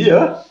want to hear,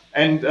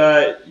 and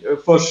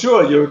for sure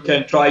you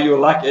can try your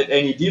luck at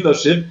any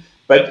dealership.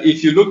 But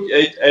if you look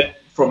at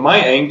from my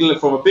angle,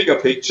 from a bigger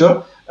picture,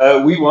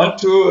 we want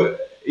to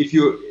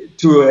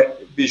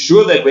be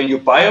sure that when you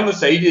buy a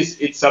Mercedes,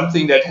 it's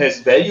something that has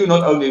value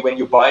not only when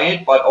you buy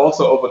it, but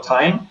also over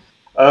time.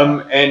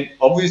 And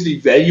obviously,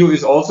 value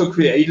is also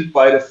created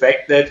by the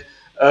fact that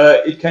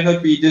it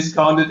cannot be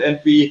discounted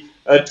and be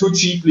too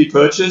cheaply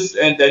purchased,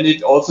 and then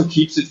it also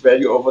keeps its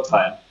value over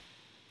time.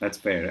 That's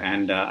fair.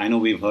 And I know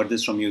we've heard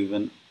this from you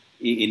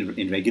even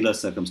in regular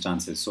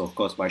circumstances. So, of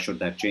course, why should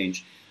that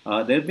change?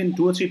 There have been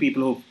 2 or 3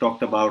 people who've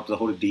talked about the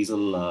whole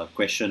diesel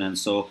question. And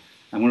so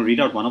I'm going to read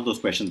out one of those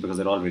questions because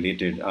they're all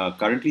related.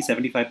 Currently,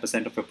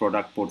 75% of your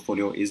product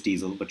portfolio is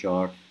diesel, but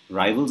your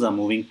rivals are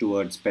moving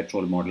towards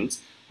petrol models.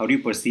 How do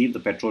you perceive the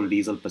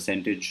petrol-diesel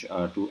percentage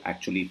to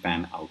actually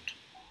pan out?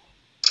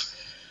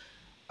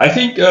 I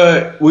think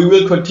we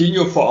will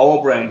continue for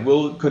our brand.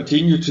 We'll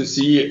continue to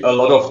see a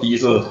lot of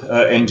diesel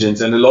engines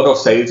and a lot of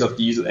sales of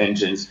diesel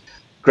engines.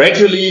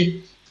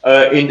 Gradually,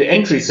 in the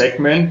entry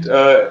segment,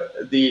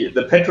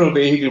 the petrol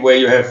vehicle where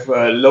you have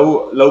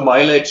low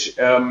mileage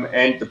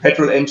and the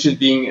petrol engine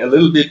being a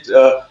little bit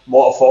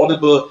more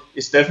affordable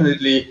is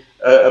definitely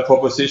a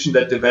proposition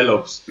that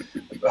develops.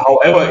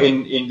 However,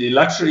 in the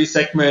luxury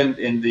segment,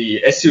 in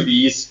the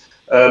SUVs,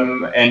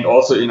 and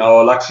also in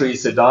our luxury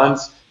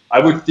sedans, I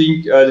would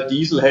think the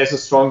diesel has a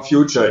strong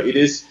future. It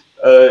is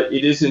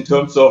in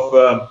terms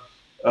of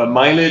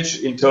mileage,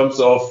 in terms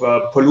of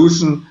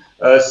pollution,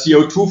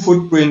 CO2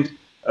 footprint,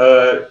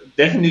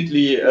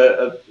 definitely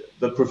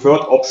the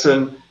preferred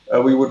option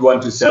we would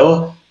want to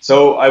sell.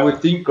 So I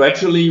would think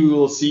gradually we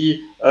will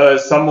see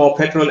some more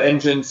petrol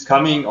engines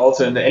coming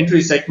also in the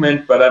entry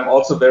segment, but I'm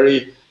also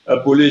very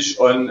bullish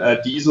on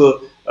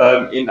diesel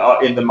in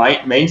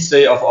the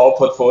mainstay of our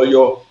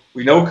portfolio.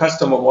 We know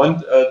customers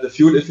want the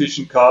fuel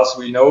efficient cars.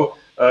 We know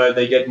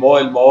they get more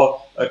and more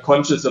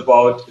conscious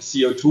about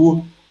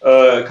CO2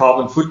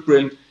 carbon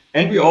footprint.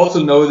 And we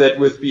also know that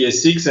with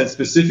BS6 and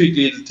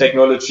specifically the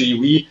technology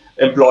we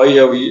employ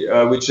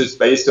here, which is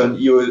based on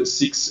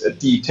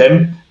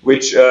EU6D10,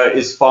 which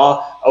is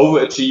far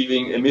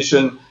overachieving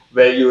emission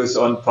values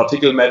on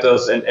particle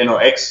matters and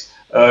NOx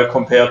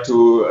compared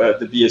to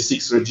the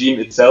BS6 regime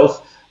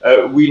itself.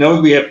 We know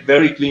we have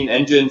very clean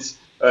engines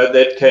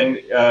that can,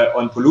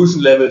 on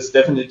pollution levels,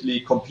 definitely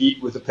compete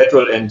with the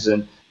petrol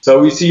engine. So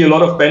we see a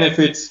lot of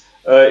benefits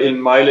in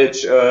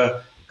mileage,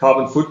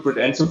 carbon footprint,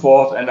 and so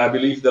forth. And I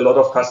believe that a lot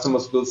of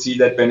customers will see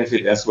that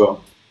benefit as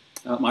well.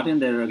 Martin,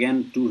 there are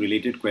again 2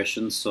 related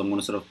questions, so I'm going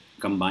to sort of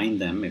combine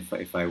them if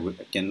I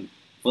can.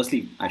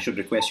 Firstly, I should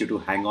request you to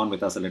hang on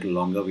with us a little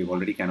longer. We've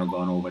already kind of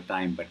gone over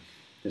time, but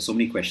there's so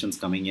many questions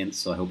coming in,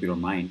 so I hope you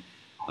don't mind.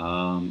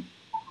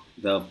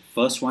 The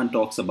first one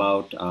talks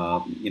about,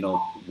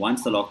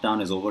 once the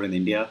lockdown is over in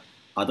India,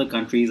 other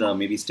countries are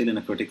maybe still in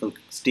a critical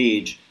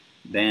stage,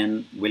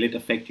 then will it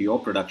affect your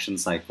production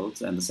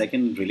cycles? And the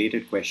second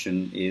related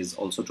question is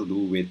also to do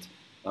with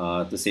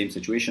the same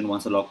situation.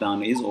 Once the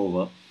lockdown is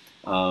over,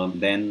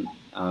 then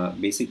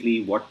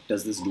basically what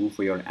does this do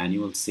for your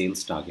annual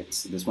sales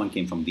targets? This one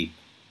came from Deep.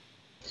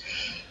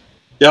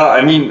 Yeah,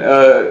 I mean,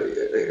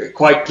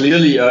 quite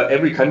clearly,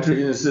 every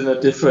country is in a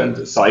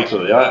different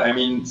cycle. Yeah, I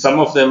mean, some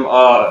of them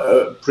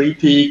are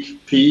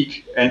pre-peak,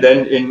 peak, and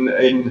then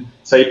in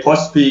say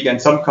post-peak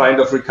and some kind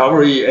of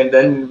recovery, and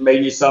then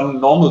maybe some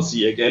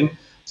normalcy again.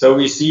 So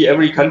we see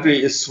every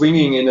country is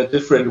swinging in a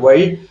different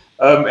way,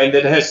 and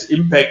that has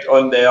impact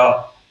on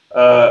their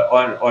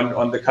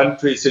on the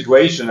country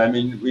situation. I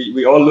mean,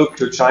 we all look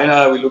to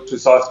China, we look to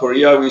South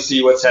Korea, we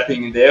see what's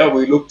happening there.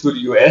 We look to the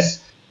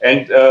US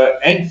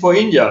and for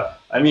India.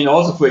 I mean,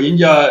 also for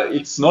India,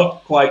 it's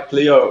not quite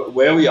clear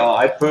where we are.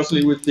 I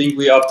personally would think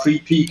we are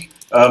pre-peak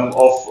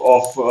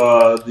of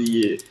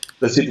the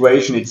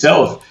situation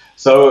itself.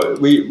 So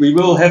we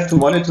will have to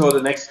monitor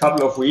the next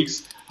couple of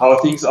weeks how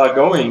things are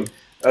going.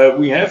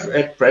 We have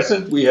at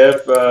present, we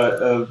have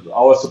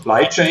our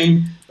supply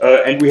chain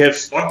and we have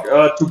stock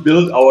to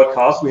build our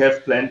cars we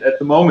have planned at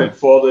the moment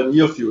for the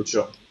near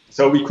future.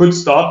 So we could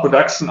start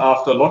production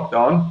after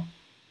lockdown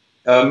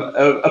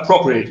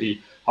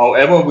appropriately.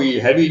 However, we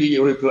heavily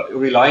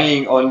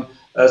relying on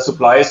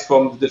supplies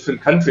from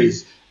different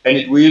countries, and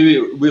it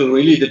will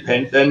really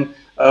depend then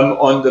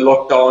on the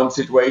lockdown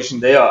situation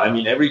there. I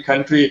mean, every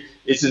country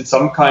is in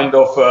some kind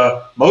of,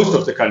 most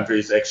of the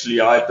countries actually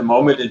are at the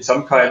moment in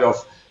some kind of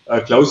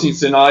closing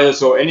scenario.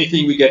 So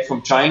anything we get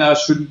from China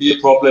shouldn't be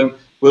a problem.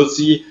 We'll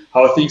see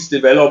how things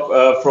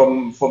develop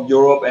from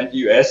Europe and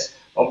the US.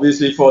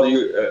 Obviously, for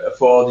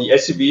the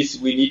SUVs,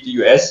 we need the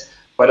US.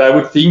 But I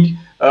would think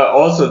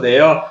also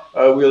there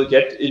we'll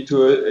get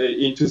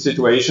into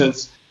situations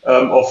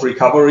of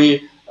recovery,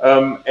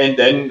 and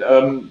then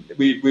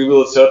we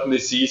will certainly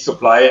see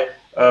supply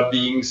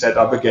being set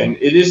up again.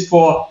 It is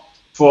for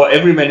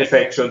every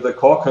manufacturer the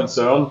core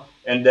concern,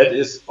 and that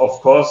is, of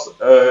course,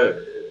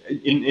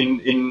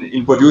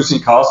 in producing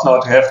cars now,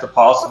 to have the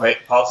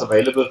parts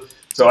available.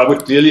 So I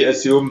would clearly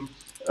assume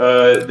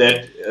that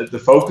the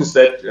focus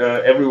that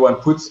everyone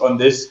puts on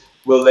this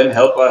will then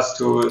help us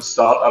to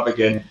start up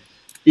again.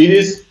 It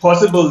is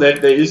possible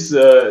that there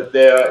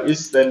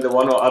is then the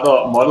one or other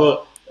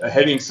model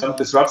having some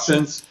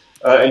disruptions,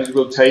 and it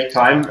will take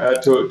time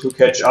to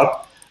catch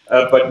up.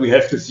 But we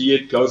have to see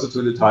it closer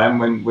to the time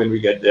when we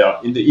get there.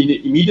 In the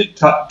immediate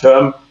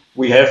term,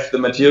 we have the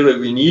material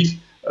we need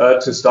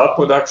to start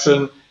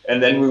production, and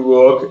then we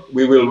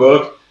will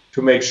work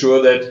to make sure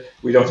that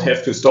we don't have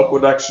to stop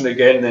production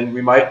again. Then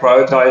we might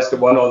prioritize the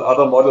one or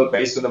other model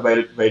based on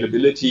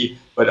availability.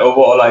 But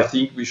overall, I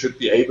think we should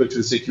be able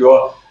to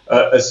secure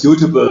a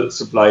suitable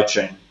supply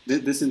chain.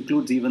 This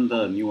includes even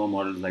the newer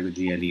models like the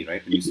GLE,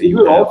 right? It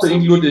will also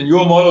include the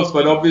newer models,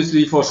 but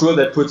obviously for sure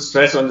that puts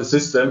stress on the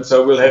system.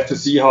 So we'll have to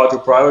see how to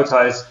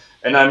prioritize.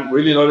 And I'm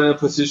really not in a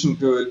position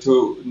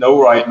to know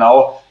right now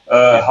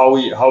how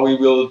we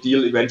will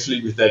deal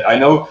eventually with that. I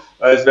know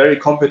there's very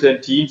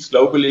competent teams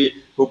globally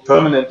who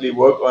permanently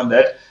work on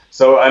that.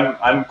 So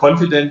I'm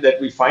confident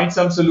that we find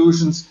some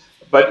solutions,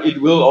 but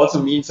it will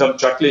also mean some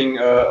juggling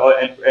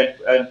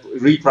and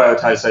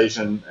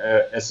reprioritization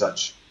as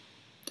such.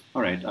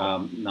 All right.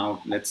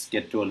 Now let's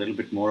get to a little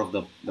bit more of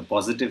the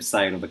positive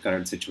side of the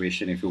current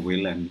situation, if you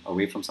will, and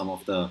away from some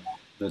of the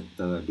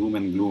doom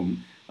and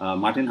gloom.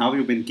 Martin, how have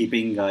you been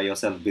keeping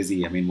yourself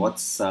busy? I mean,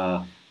 what's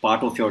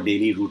part of your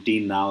daily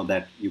routine now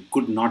that you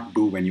could not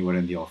do when you were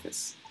in the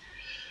office?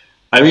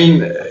 I mean,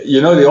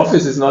 the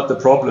office is not the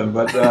problem,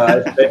 but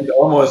I spend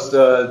almost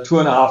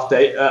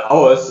 2.5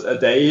 hours a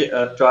day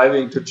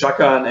driving to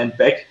Chakan and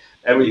back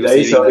every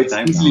day. So it's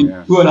easily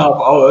 2.5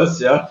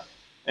 hours, yeah.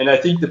 And I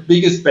think the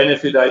biggest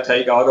benefit I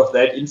take out of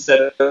that,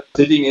 instead of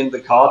sitting in the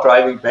car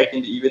driving back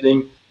in the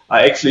evening,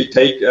 I actually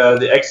take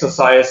the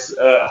exercise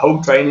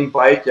home training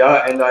bike,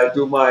 yeah, and I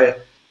do my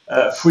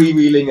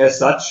freewheeling as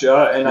such,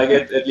 yeah, and I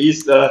get at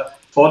least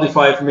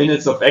 45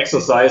 minutes of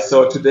exercise.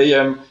 So today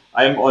I'm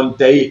on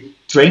day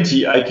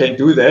 20. I can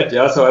do that,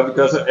 yeah. So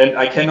and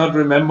I cannot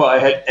remember I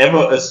had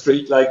ever a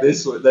streak like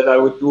this that I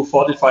would do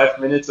 45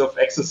 minutes of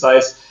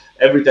exercise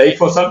every day.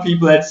 For some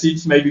people that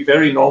seems maybe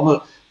very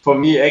normal. For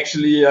me,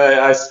 actually,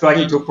 I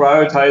struggle to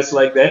prioritize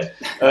like that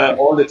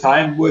all the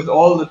time with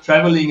all the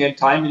traveling and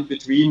time in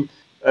between.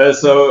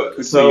 So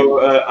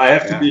I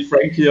have to be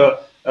frank here.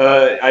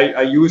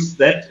 I use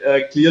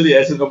that clearly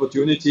as an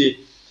opportunity.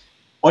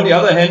 On the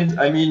other hand,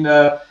 I mean,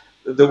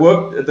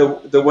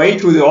 the way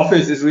to the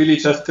office is really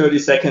just 30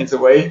 seconds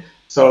away.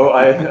 So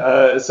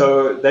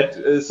so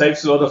that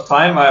saves a lot of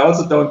time. I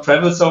also don't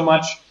travel so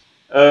much,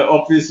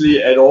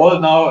 obviously, at all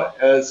now.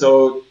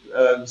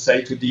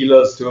 Say to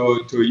dealers,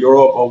 to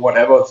Europe or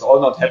whatever, it's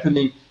all not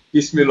happening.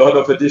 Gives me a lot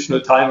of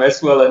additional time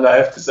as well. And I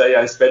have to say,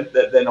 I spent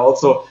that then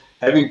also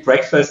having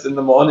breakfast in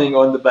the morning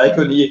on the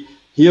balcony,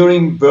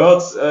 hearing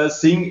birds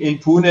sing in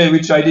Pune,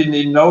 which I didn't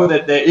even know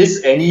that there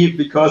is any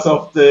because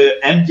of the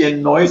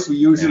ambient noise we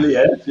usually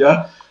have.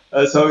 Yeah.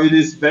 So it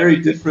is very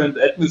different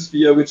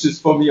atmosphere, which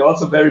is for me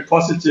also very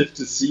positive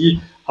to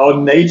see how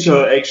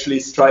nature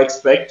actually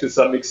strikes back to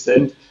some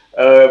extent.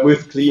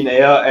 With clean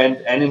air and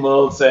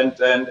animals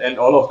and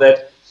all of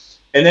that.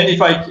 And then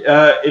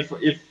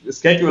if the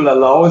schedule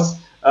allows,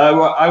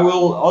 I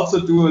will also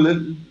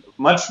do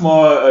much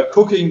more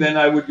cooking than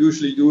I would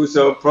usually do.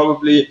 So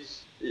probably,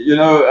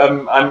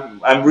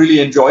 I'm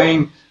really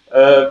enjoying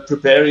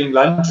preparing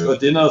lunch or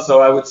dinner. So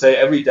I would say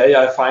every day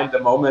I find a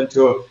moment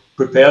to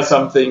prepare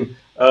something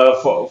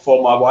for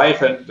my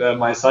wife and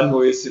my son,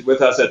 who is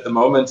with us at the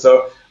moment.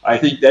 So I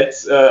think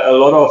that's a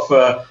lot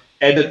of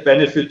added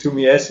benefit to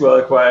me as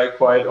well,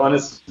 quite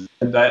honest,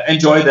 and I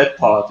enjoy that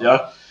part,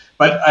 yeah.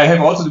 But I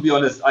have also to be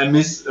honest, I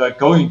miss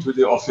going to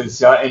the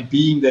office, yeah, and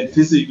being then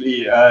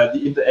physically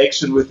the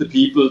interaction with the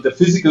people, the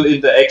physical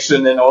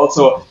interaction, and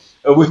also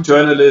with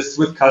journalists,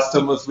 with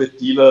customers, with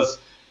dealers.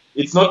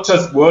 It's not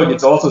just work;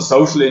 it's also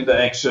social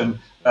interaction,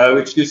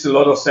 which gives a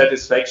lot of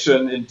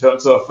satisfaction in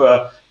terms of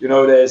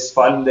there is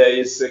fun, there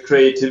is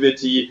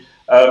creativity,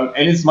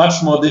 and it's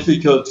much more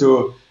difficult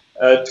to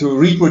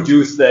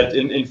reproduce that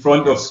in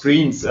front of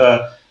screens.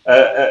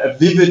 A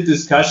vivid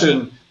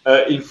discussion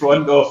in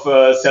front of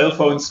cell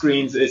phone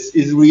screens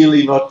is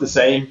really not the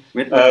same.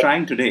 We're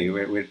trying today.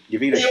 We're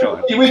giving it a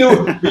shot. We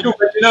do.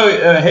 But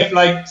have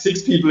like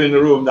 6 people in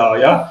the room now,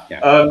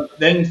 yeah?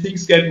 Then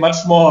things get much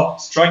more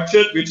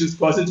structured, which is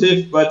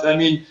positive. But I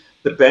mean,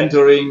 the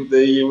bantering,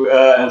 the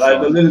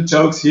little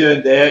jokes here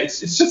and there,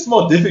 it's just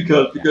more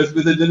difficult because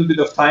with a little bit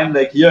of time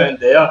like here and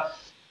there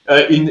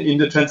in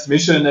the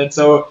transmission, and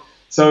so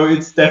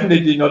it's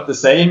definitely not the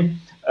same.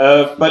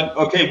 But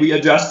okay, we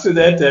adjust to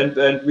that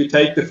and we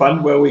take the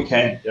fun where we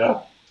can.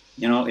 Yeah.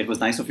 It was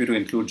nice of you to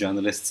include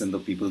journalists in the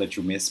people that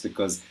you miss,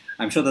 because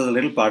I'm sure there's a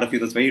little part of you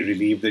that's very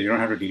relieved that you don't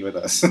have to deal with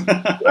us.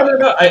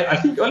 No. I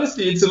think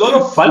honestly, it's a lot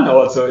of fun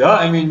also. Yeah,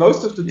 I mean,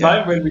 most of the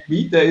time when we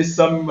meet, there is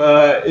some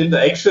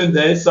interaction,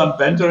 there is some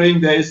bantering,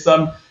 there is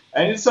some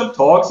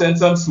talks and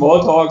some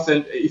small talks.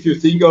 And if you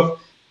think of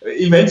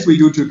events we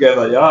do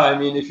together, I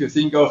mean, if you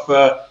think of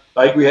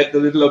like we had the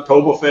little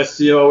Oktoberfest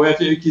here, or we had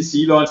the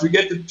EQC launch, we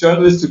get the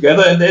journalists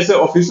together, and there's an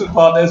official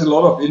part, there's a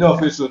lot of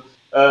unofficial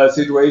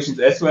situations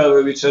as well,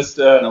 where we just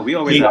we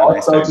always have a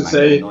nice time, to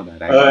say,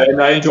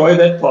 and I enjoy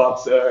that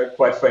part,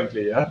 quite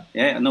frankly.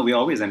 We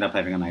always end up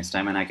having a nice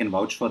time, and I can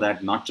vouch for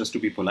that, not just to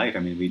be polite. I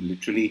mean, we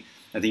literally,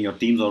 I think your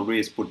teams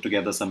always put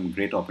together some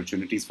great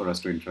opportunities for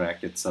us to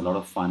interact. It's a lot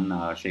of fun.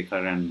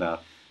 Shekhar and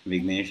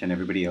Vignesh and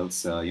everybody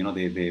else, I know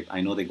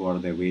they go out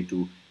of their way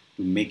to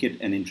make it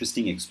an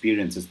interesting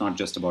experience. It's not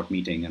just about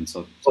meeting, and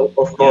so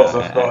of course,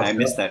 I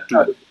miss that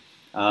too.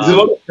 There's a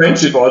lot of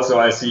friendship also,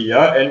 I see,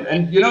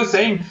 and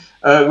same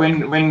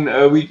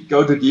when we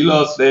go to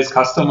dealers, there's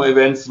customer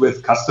events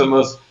with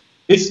customers.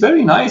 It's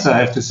very nice, I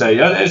have to say.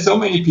 There's so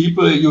many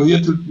people you're here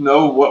to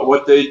know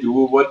what they do,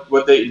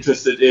 what they're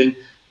interested in.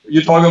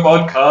 You talk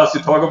about cars,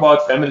 you talk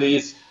about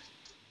families,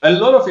 a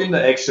lot of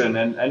interaction,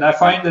 and I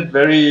find it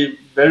very,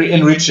 very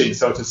enriching,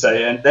 so to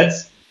say, and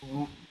that's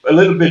a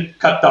little bit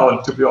cut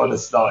down, to be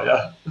honest,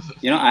 now.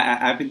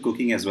 I've been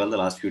cooking as well the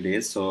last few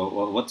days. So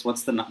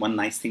what's the one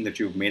nice thing that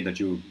you've made that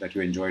you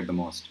enjoyed the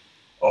most?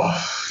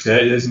 Oh, there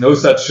is no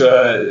such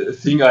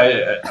thing.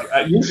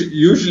 I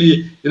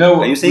usually,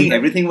 Are you saying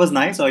everything was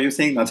nice, or are you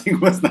saying nothing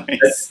was nice?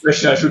 That's a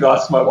question I should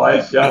ask my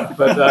wife.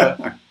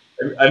 But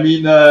I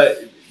mean,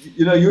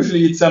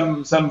 usually it's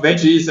some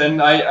veggies,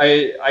 and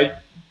I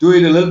do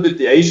it a little bit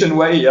the Asian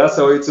way.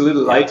 So it's a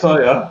little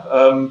lighter.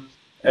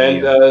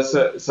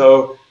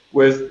 So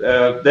with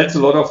that's a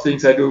lot of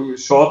things I do.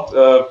 Short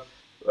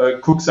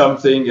cook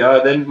something.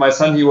 Then my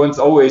son, he wants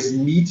always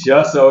meat.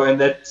 So and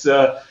that's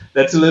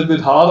a little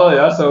bit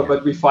harder. So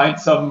but we find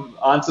some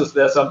answers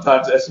there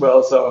sometimes as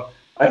well. So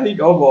I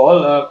think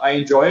overall I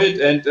enjoy it,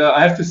 and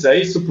I have to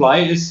say supply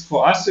is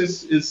for us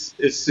is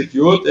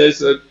secured.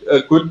 There's a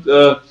good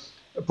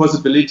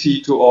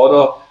possibility to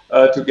order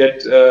to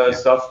get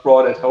stuff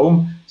brought at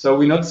home. So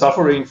we're not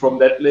suffering from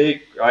that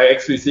leg. I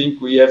actually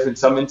think we have in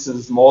some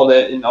instances more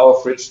in our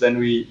fridge than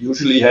we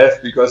usually have,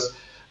 because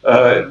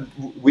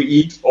we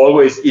eat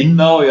always in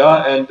now,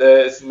 and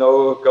there's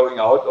no going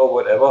out or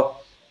whatever.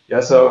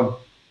 So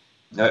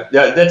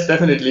that's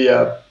definitely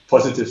a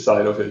positive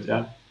side of it.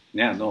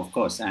 Yeah, no, of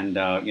course. And,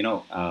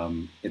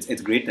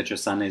 it's great that your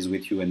son is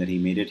with you and that he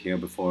made it here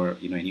before,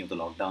 any of the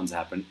lockdowns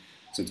happened.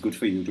 So it's good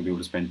for you to be able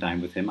to spend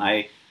time with him.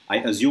 I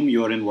assume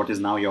you're in what is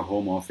now your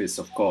home office,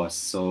 of course.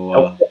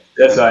 So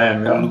yes, I am.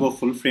 I'm going to go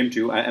full frame to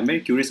you. I'm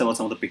very curious about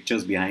some of the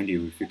pictures behind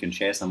you. If you can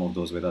share some of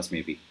those with us,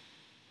 maybe.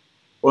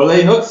 Well,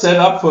 they're not set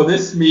up for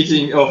this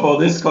meeting or for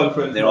this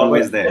conference. They're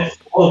always there.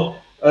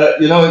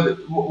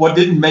 What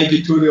didn't make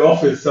it to the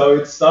office. So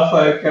it's stuff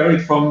I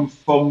carried from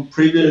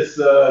previous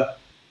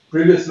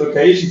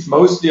locations,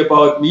 mostly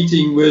about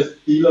meeting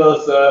with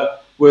dealers,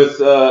 with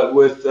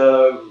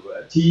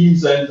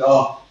teams and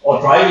or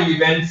driving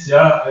events.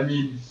 I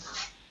mean,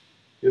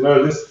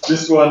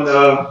 this one.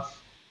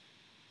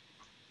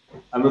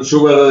 I'm not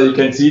sure whether you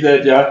can see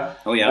that.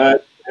 Oh yeah.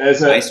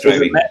 As a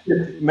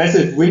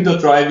massive winter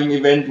driving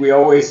event we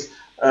always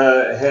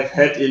have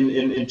had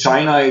in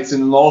China. It's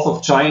in the north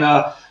of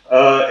China,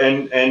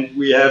 and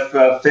we have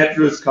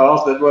fabulous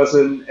cars. That was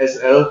an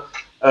SL,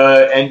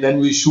 and then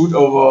we shoot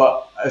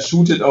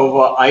it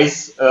over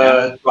ice,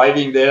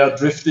 driving there,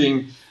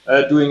 drifting,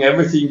 doing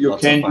everything you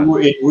can do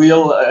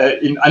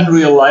in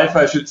unreal life,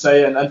 I should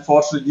say. And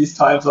unfortunately, these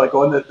times are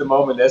gone at the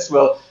moment as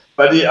well.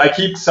 But I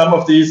keep some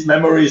of these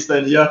memories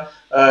then here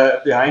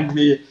behind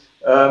me.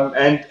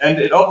 And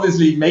it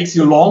obviously makes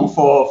you long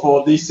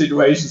for these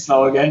situations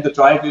now again, the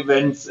drive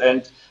events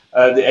and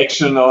the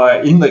action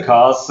in the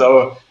cars.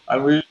 So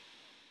I'm really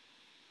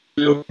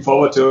looking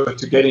forward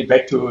to getting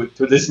back to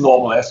this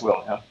normal as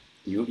well.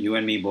 You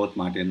and me both,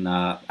 Martin.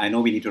 I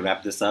know we need to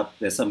wrap this up.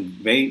 There's a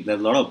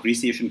lot of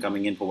appreciation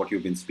coming in for what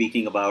you've been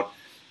speaking about.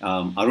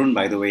 Arun,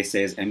 by the way,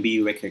 says the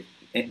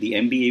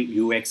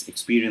MBUX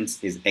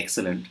experience is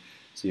excellent.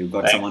 So you've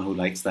got someone who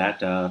likes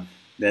that.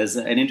 There's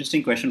an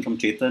interesting question from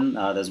Chetan.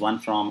 There's one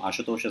from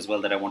Ashutosh as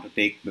well that I want to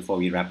take before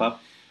we wrap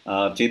up.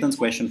 Chetan's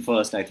question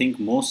first. I think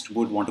most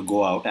would want to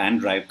go out and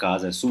drive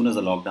cars as soon as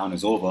the lockdown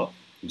is over.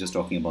 We're just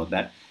talking about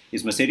that.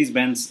 Is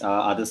Mercedes-Benz,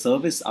 are the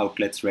service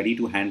outlets ready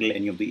to handle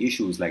any of the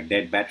issues like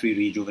dead battery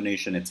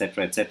rejuvenation,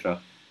 etc.,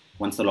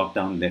 once the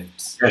lockdown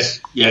lifts?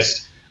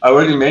 Yes. I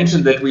already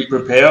mentioned that we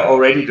prepare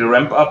already to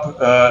ramp up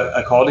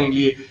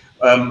accordingly.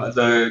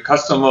 The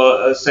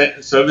customer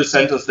service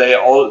centers, they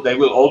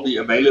will all be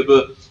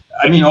available.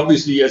 I mean,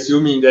 obviously,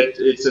 assuming that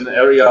it's an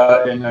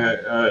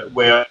area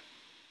where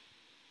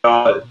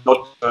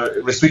not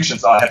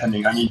restrictions are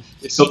happening. I mean,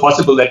 it's still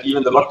possible that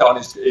even the lockdown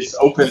is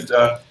opened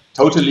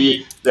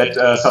totally, that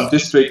some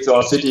districts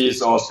or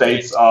cities or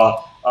states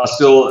are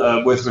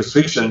still with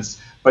restrictions.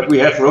 But we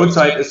have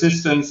roadside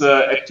assistance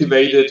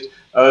activated.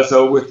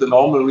 So with the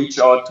normal reach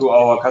out to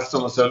our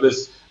customer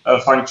service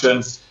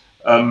functions,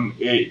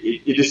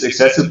 it is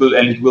accessible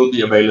and it will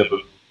be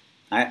available.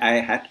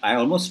 I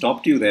almost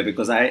stopped you there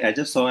because I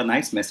just saw a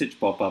nice message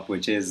pop up,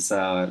 which is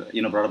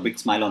brought a big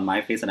smile on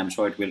my face, and I'm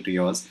sure it will to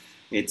yours.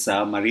 It's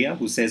Maria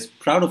who says,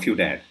 "Proud of you,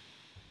 Dad."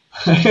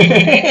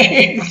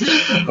 Okay.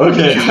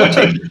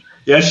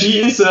 Yeah,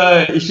 she's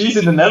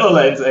in the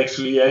Netherlands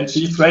actually, and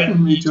she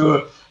threatened me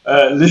to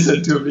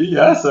listen to me.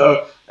 Yeah,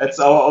 so that's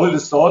our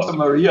oldest daughter,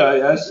 Maria.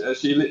 Yeah,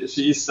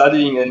 she is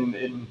studying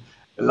in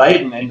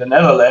Leiden in the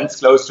Netherlands,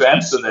 close to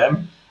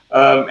Amsterdam.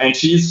 And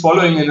she's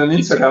following it on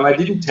Instagram. I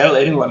didn't tell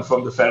anyone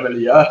from the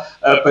family,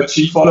 but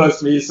she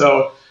follows me.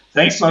 So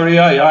thanks,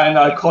 Maria. Yeah, and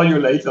I'll call you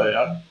later.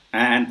 Yeah.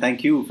 And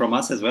thank you from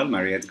us as well,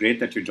 Maria. It's great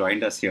that you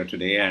joined us here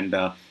today. And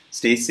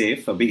stay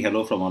safe. A big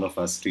hello from all of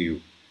us to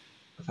you.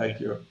 Thank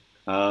you.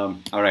 All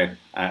right.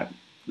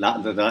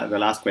 The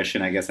last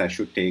question I guess I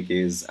should take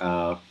is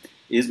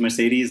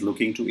Mercedes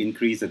looking to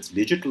increase its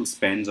digital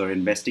spends or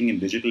investing in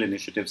digital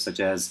initiatives such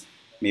as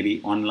maybe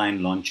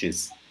online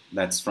launches?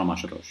 That's from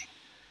Ashutosh.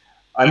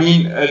 I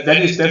mean,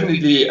 that is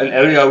definitely an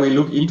area we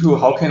look into.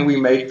 How can we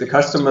make the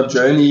customer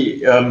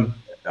journey,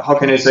 how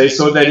can I say,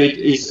 so that it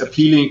is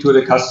appealing to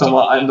the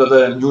customer under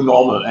the new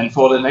normal? And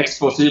for the next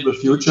foreseeable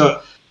future,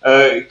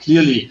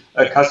 clearly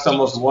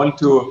customers want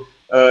to,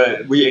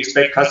 we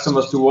expect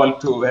customers to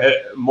want to have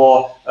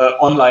more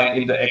online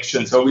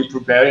interaction. So we're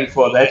preparing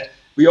for that.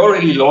 We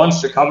already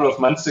launched a couple of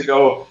months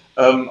ago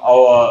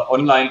our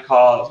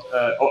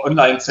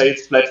online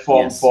sales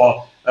platform. Yes.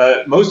 For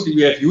mostly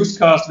we have used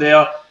cars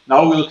there.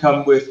 Now we'll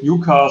come with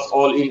new cars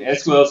all in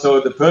as well. So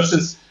the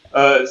purchase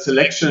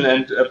selection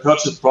and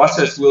purchase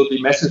process will be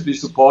massively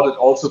supported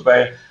also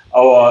by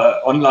our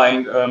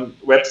online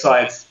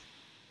websites.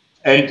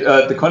 And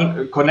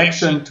the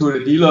connection to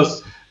the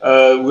dealers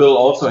will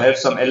also have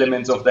some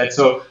elements of that.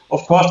 So,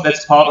 of course,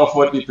 that's part of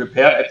what we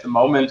prepare at the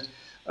moment.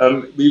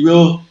 We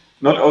will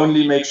not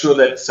only make sure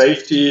that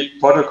safety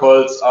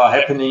protocols are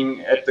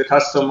happening at the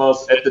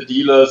customers, at the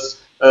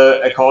dealers,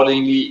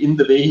 accordingly in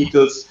the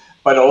vehicles,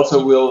 but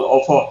also will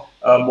offer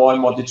more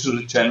and more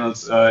digital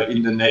channels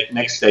in the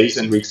next days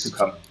and weeks to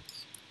come.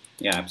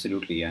 Yeah,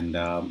 absolutely. And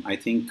I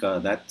think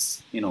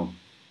that's,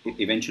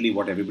 eventually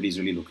what everybody's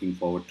really looking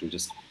forward to,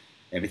 just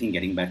everything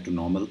getting back to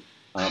normal.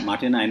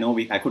 Martin, I know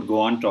I could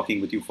go on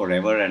talking with you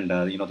forever, and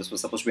this was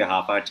supposed to be a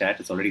half-hour chat.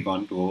 It's already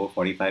gone to over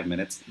 45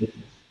 minutes.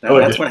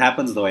 That's what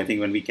happens, though. I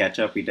think when we catch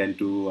up, we tend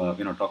to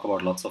talk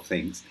about lots of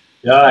things.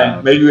 Yeah,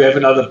 and maybe we have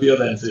another beer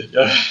then.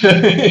 Yeah.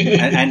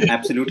 and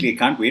absolutely, I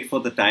can't wait for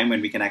the time when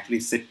we can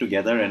actually sit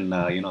together and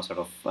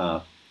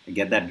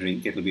get that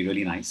drink. It'll be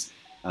really nice.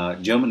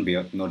 German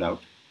beer, no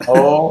doubt.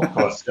 Oh, of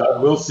course. Yeah,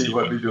 we'll see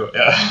what we do.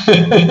 Yeah.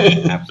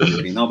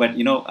 Absolutely. No, but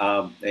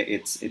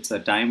it's a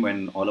time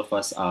when all of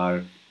us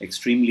are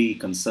extremely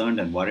concerned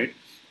and worried,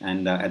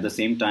 and at the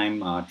same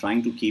time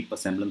trying to keep a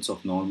semblance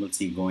of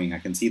normalcy going. I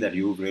can see that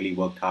you've really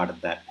worked hard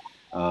at that.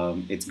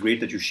 It's great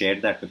that you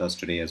shared that with us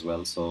today as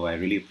well. So I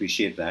really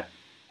appreciate that.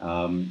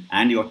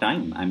 And your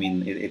time. I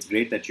mean, it's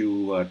great that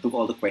you took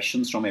all the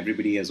questions from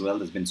everybody as well.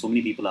 There's been so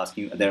many people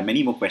asking you. There are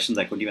many more questions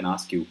I couldn't even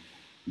ask you.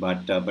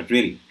 But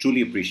really,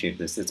 truly appreciate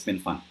this. It's been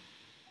fun.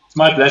 It's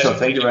my pleasure.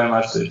 Thank you very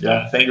much, Sid.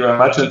 Yeah, thank you very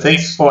much. And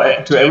thanks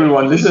to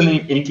everyone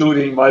listening,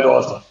 including my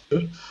daughter.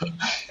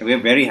 We're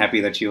very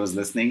happy that she was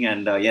listening.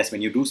 And yes,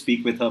 when you do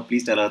speak with her,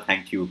 please tell her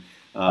thank you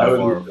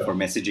for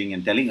messaging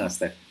and telling us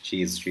that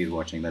she is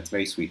watching. That's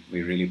very sweet.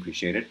 We really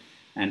appreciate it.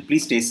 And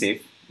please stay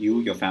safe,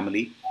 you, your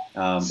family.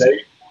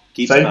 Safe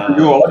to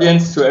your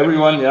audience, to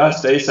everyone. Yeah,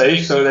 stay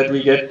safe so that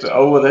we get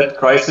over that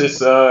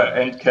crisis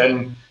and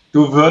can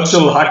do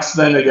virtual hugs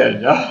then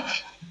again. Yeah.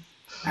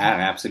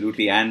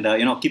 Absolutely. And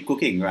keep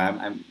cooking.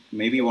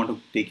 Maybe I want to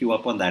take you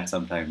up on that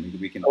sometime. Maybe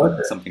we can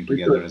cook something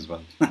together as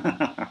well.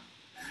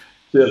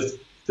 Cheers.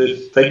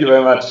 Thank you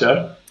very much.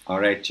 Yeah.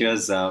 All right.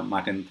 Cheers,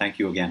 Martin. Thank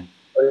you again.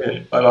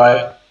 Okay.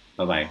 Bye-bye.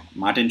 Bye-bye.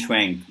 Martin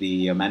Schwenk,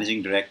 the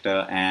Managing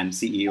Director and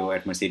CEO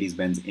at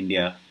Mercedes-Benz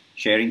India,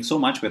 sharing so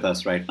much with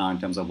us right now in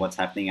terms of what's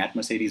happening at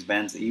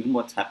Mercedes-Benz, even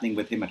what's happening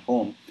with him at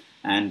home,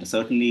 and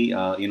certainly,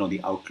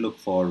 the outlook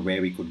for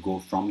where we could go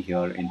from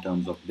here in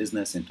terms of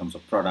business, in terms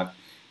of product.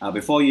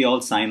 Before you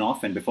all sign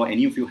off and before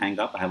any of you hang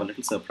up, I have a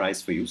little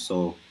surprise for you.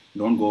 So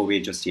don't go away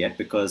just yet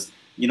because,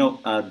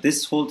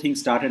 this whole thing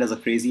started as a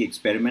crazy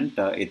experiment.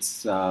 It's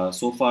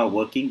so far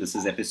working. This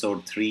is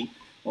episode 3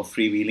 of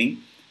Freewheeling.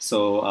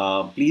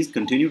 So please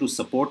continue to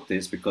support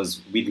this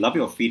because we'd love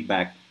your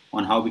feedback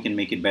on how we can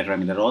make it better. I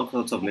mean, there are all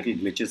sorts of little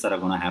glitches that are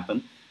going to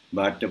happen,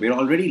 but we're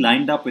already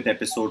lined up with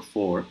episode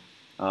 4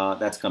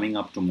 that's coming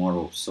up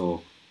tomorrow.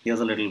 So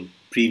here's a little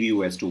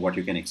preview as to what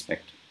you can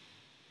expect.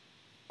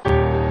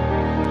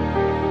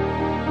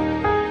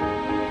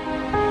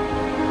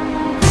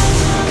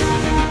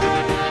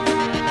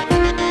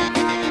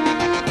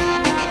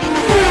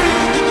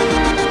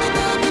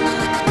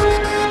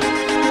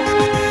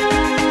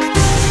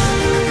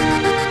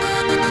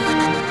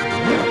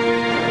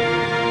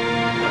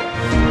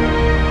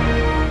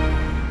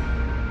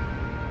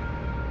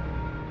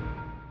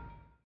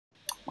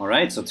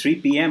 right, so 3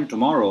 p.m.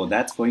 tomorrow,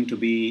 that's going to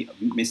be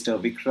Mr.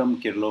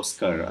 Vikram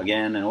Kirloskar,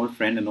 again, an old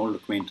friend, an old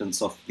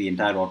acquaintance of the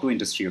entire auto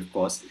industry, of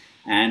course,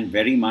 and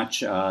very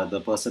much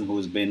the person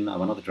who's been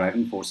one of the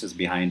driving forces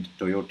behind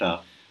Toyota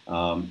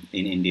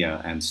in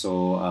India. And so,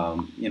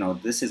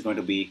 this is going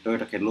to be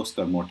Toyota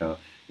Kirloskar Motor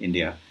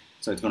India.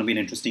 So it's going to be an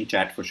interesting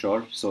chat for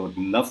sure. So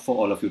love for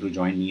all of you to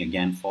join me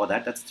again for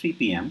that. That's 3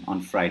 p.m.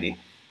 on Friday,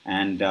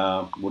 and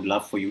would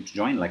love for you to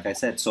join, like I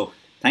said. So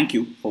thank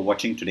you for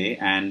watching today.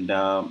 And,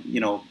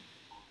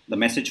 the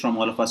message from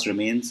all of us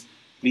remains,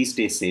 please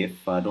stay safe.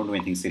 Don't do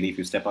anything silly. If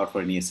you step out for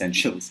any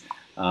essentials,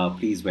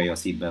 please wear your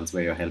seatbelts,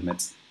 wear your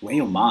helmets, wear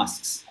your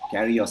masks,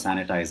 carry your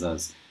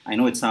sanitizers. I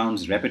know it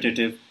sounds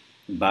repetitive,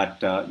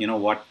 but you know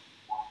what?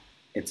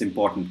 It's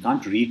important.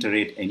 Can't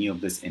reiterate any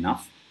of this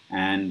enough.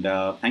 And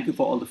thank you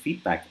for all the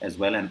feedback as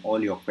well and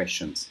all your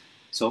questions.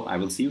 So I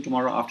will see you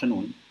tomorrow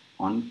afternoon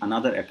on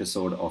another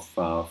episode of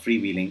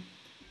Freewheeling.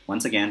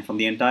 Once again, from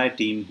the entire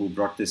team who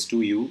brought this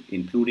to you,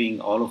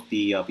 including all of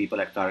the people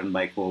at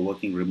carandbike who are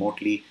working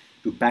remotely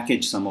to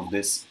package some of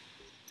this,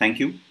 thank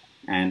you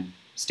and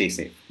stay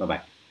safe.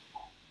 Bye-bye.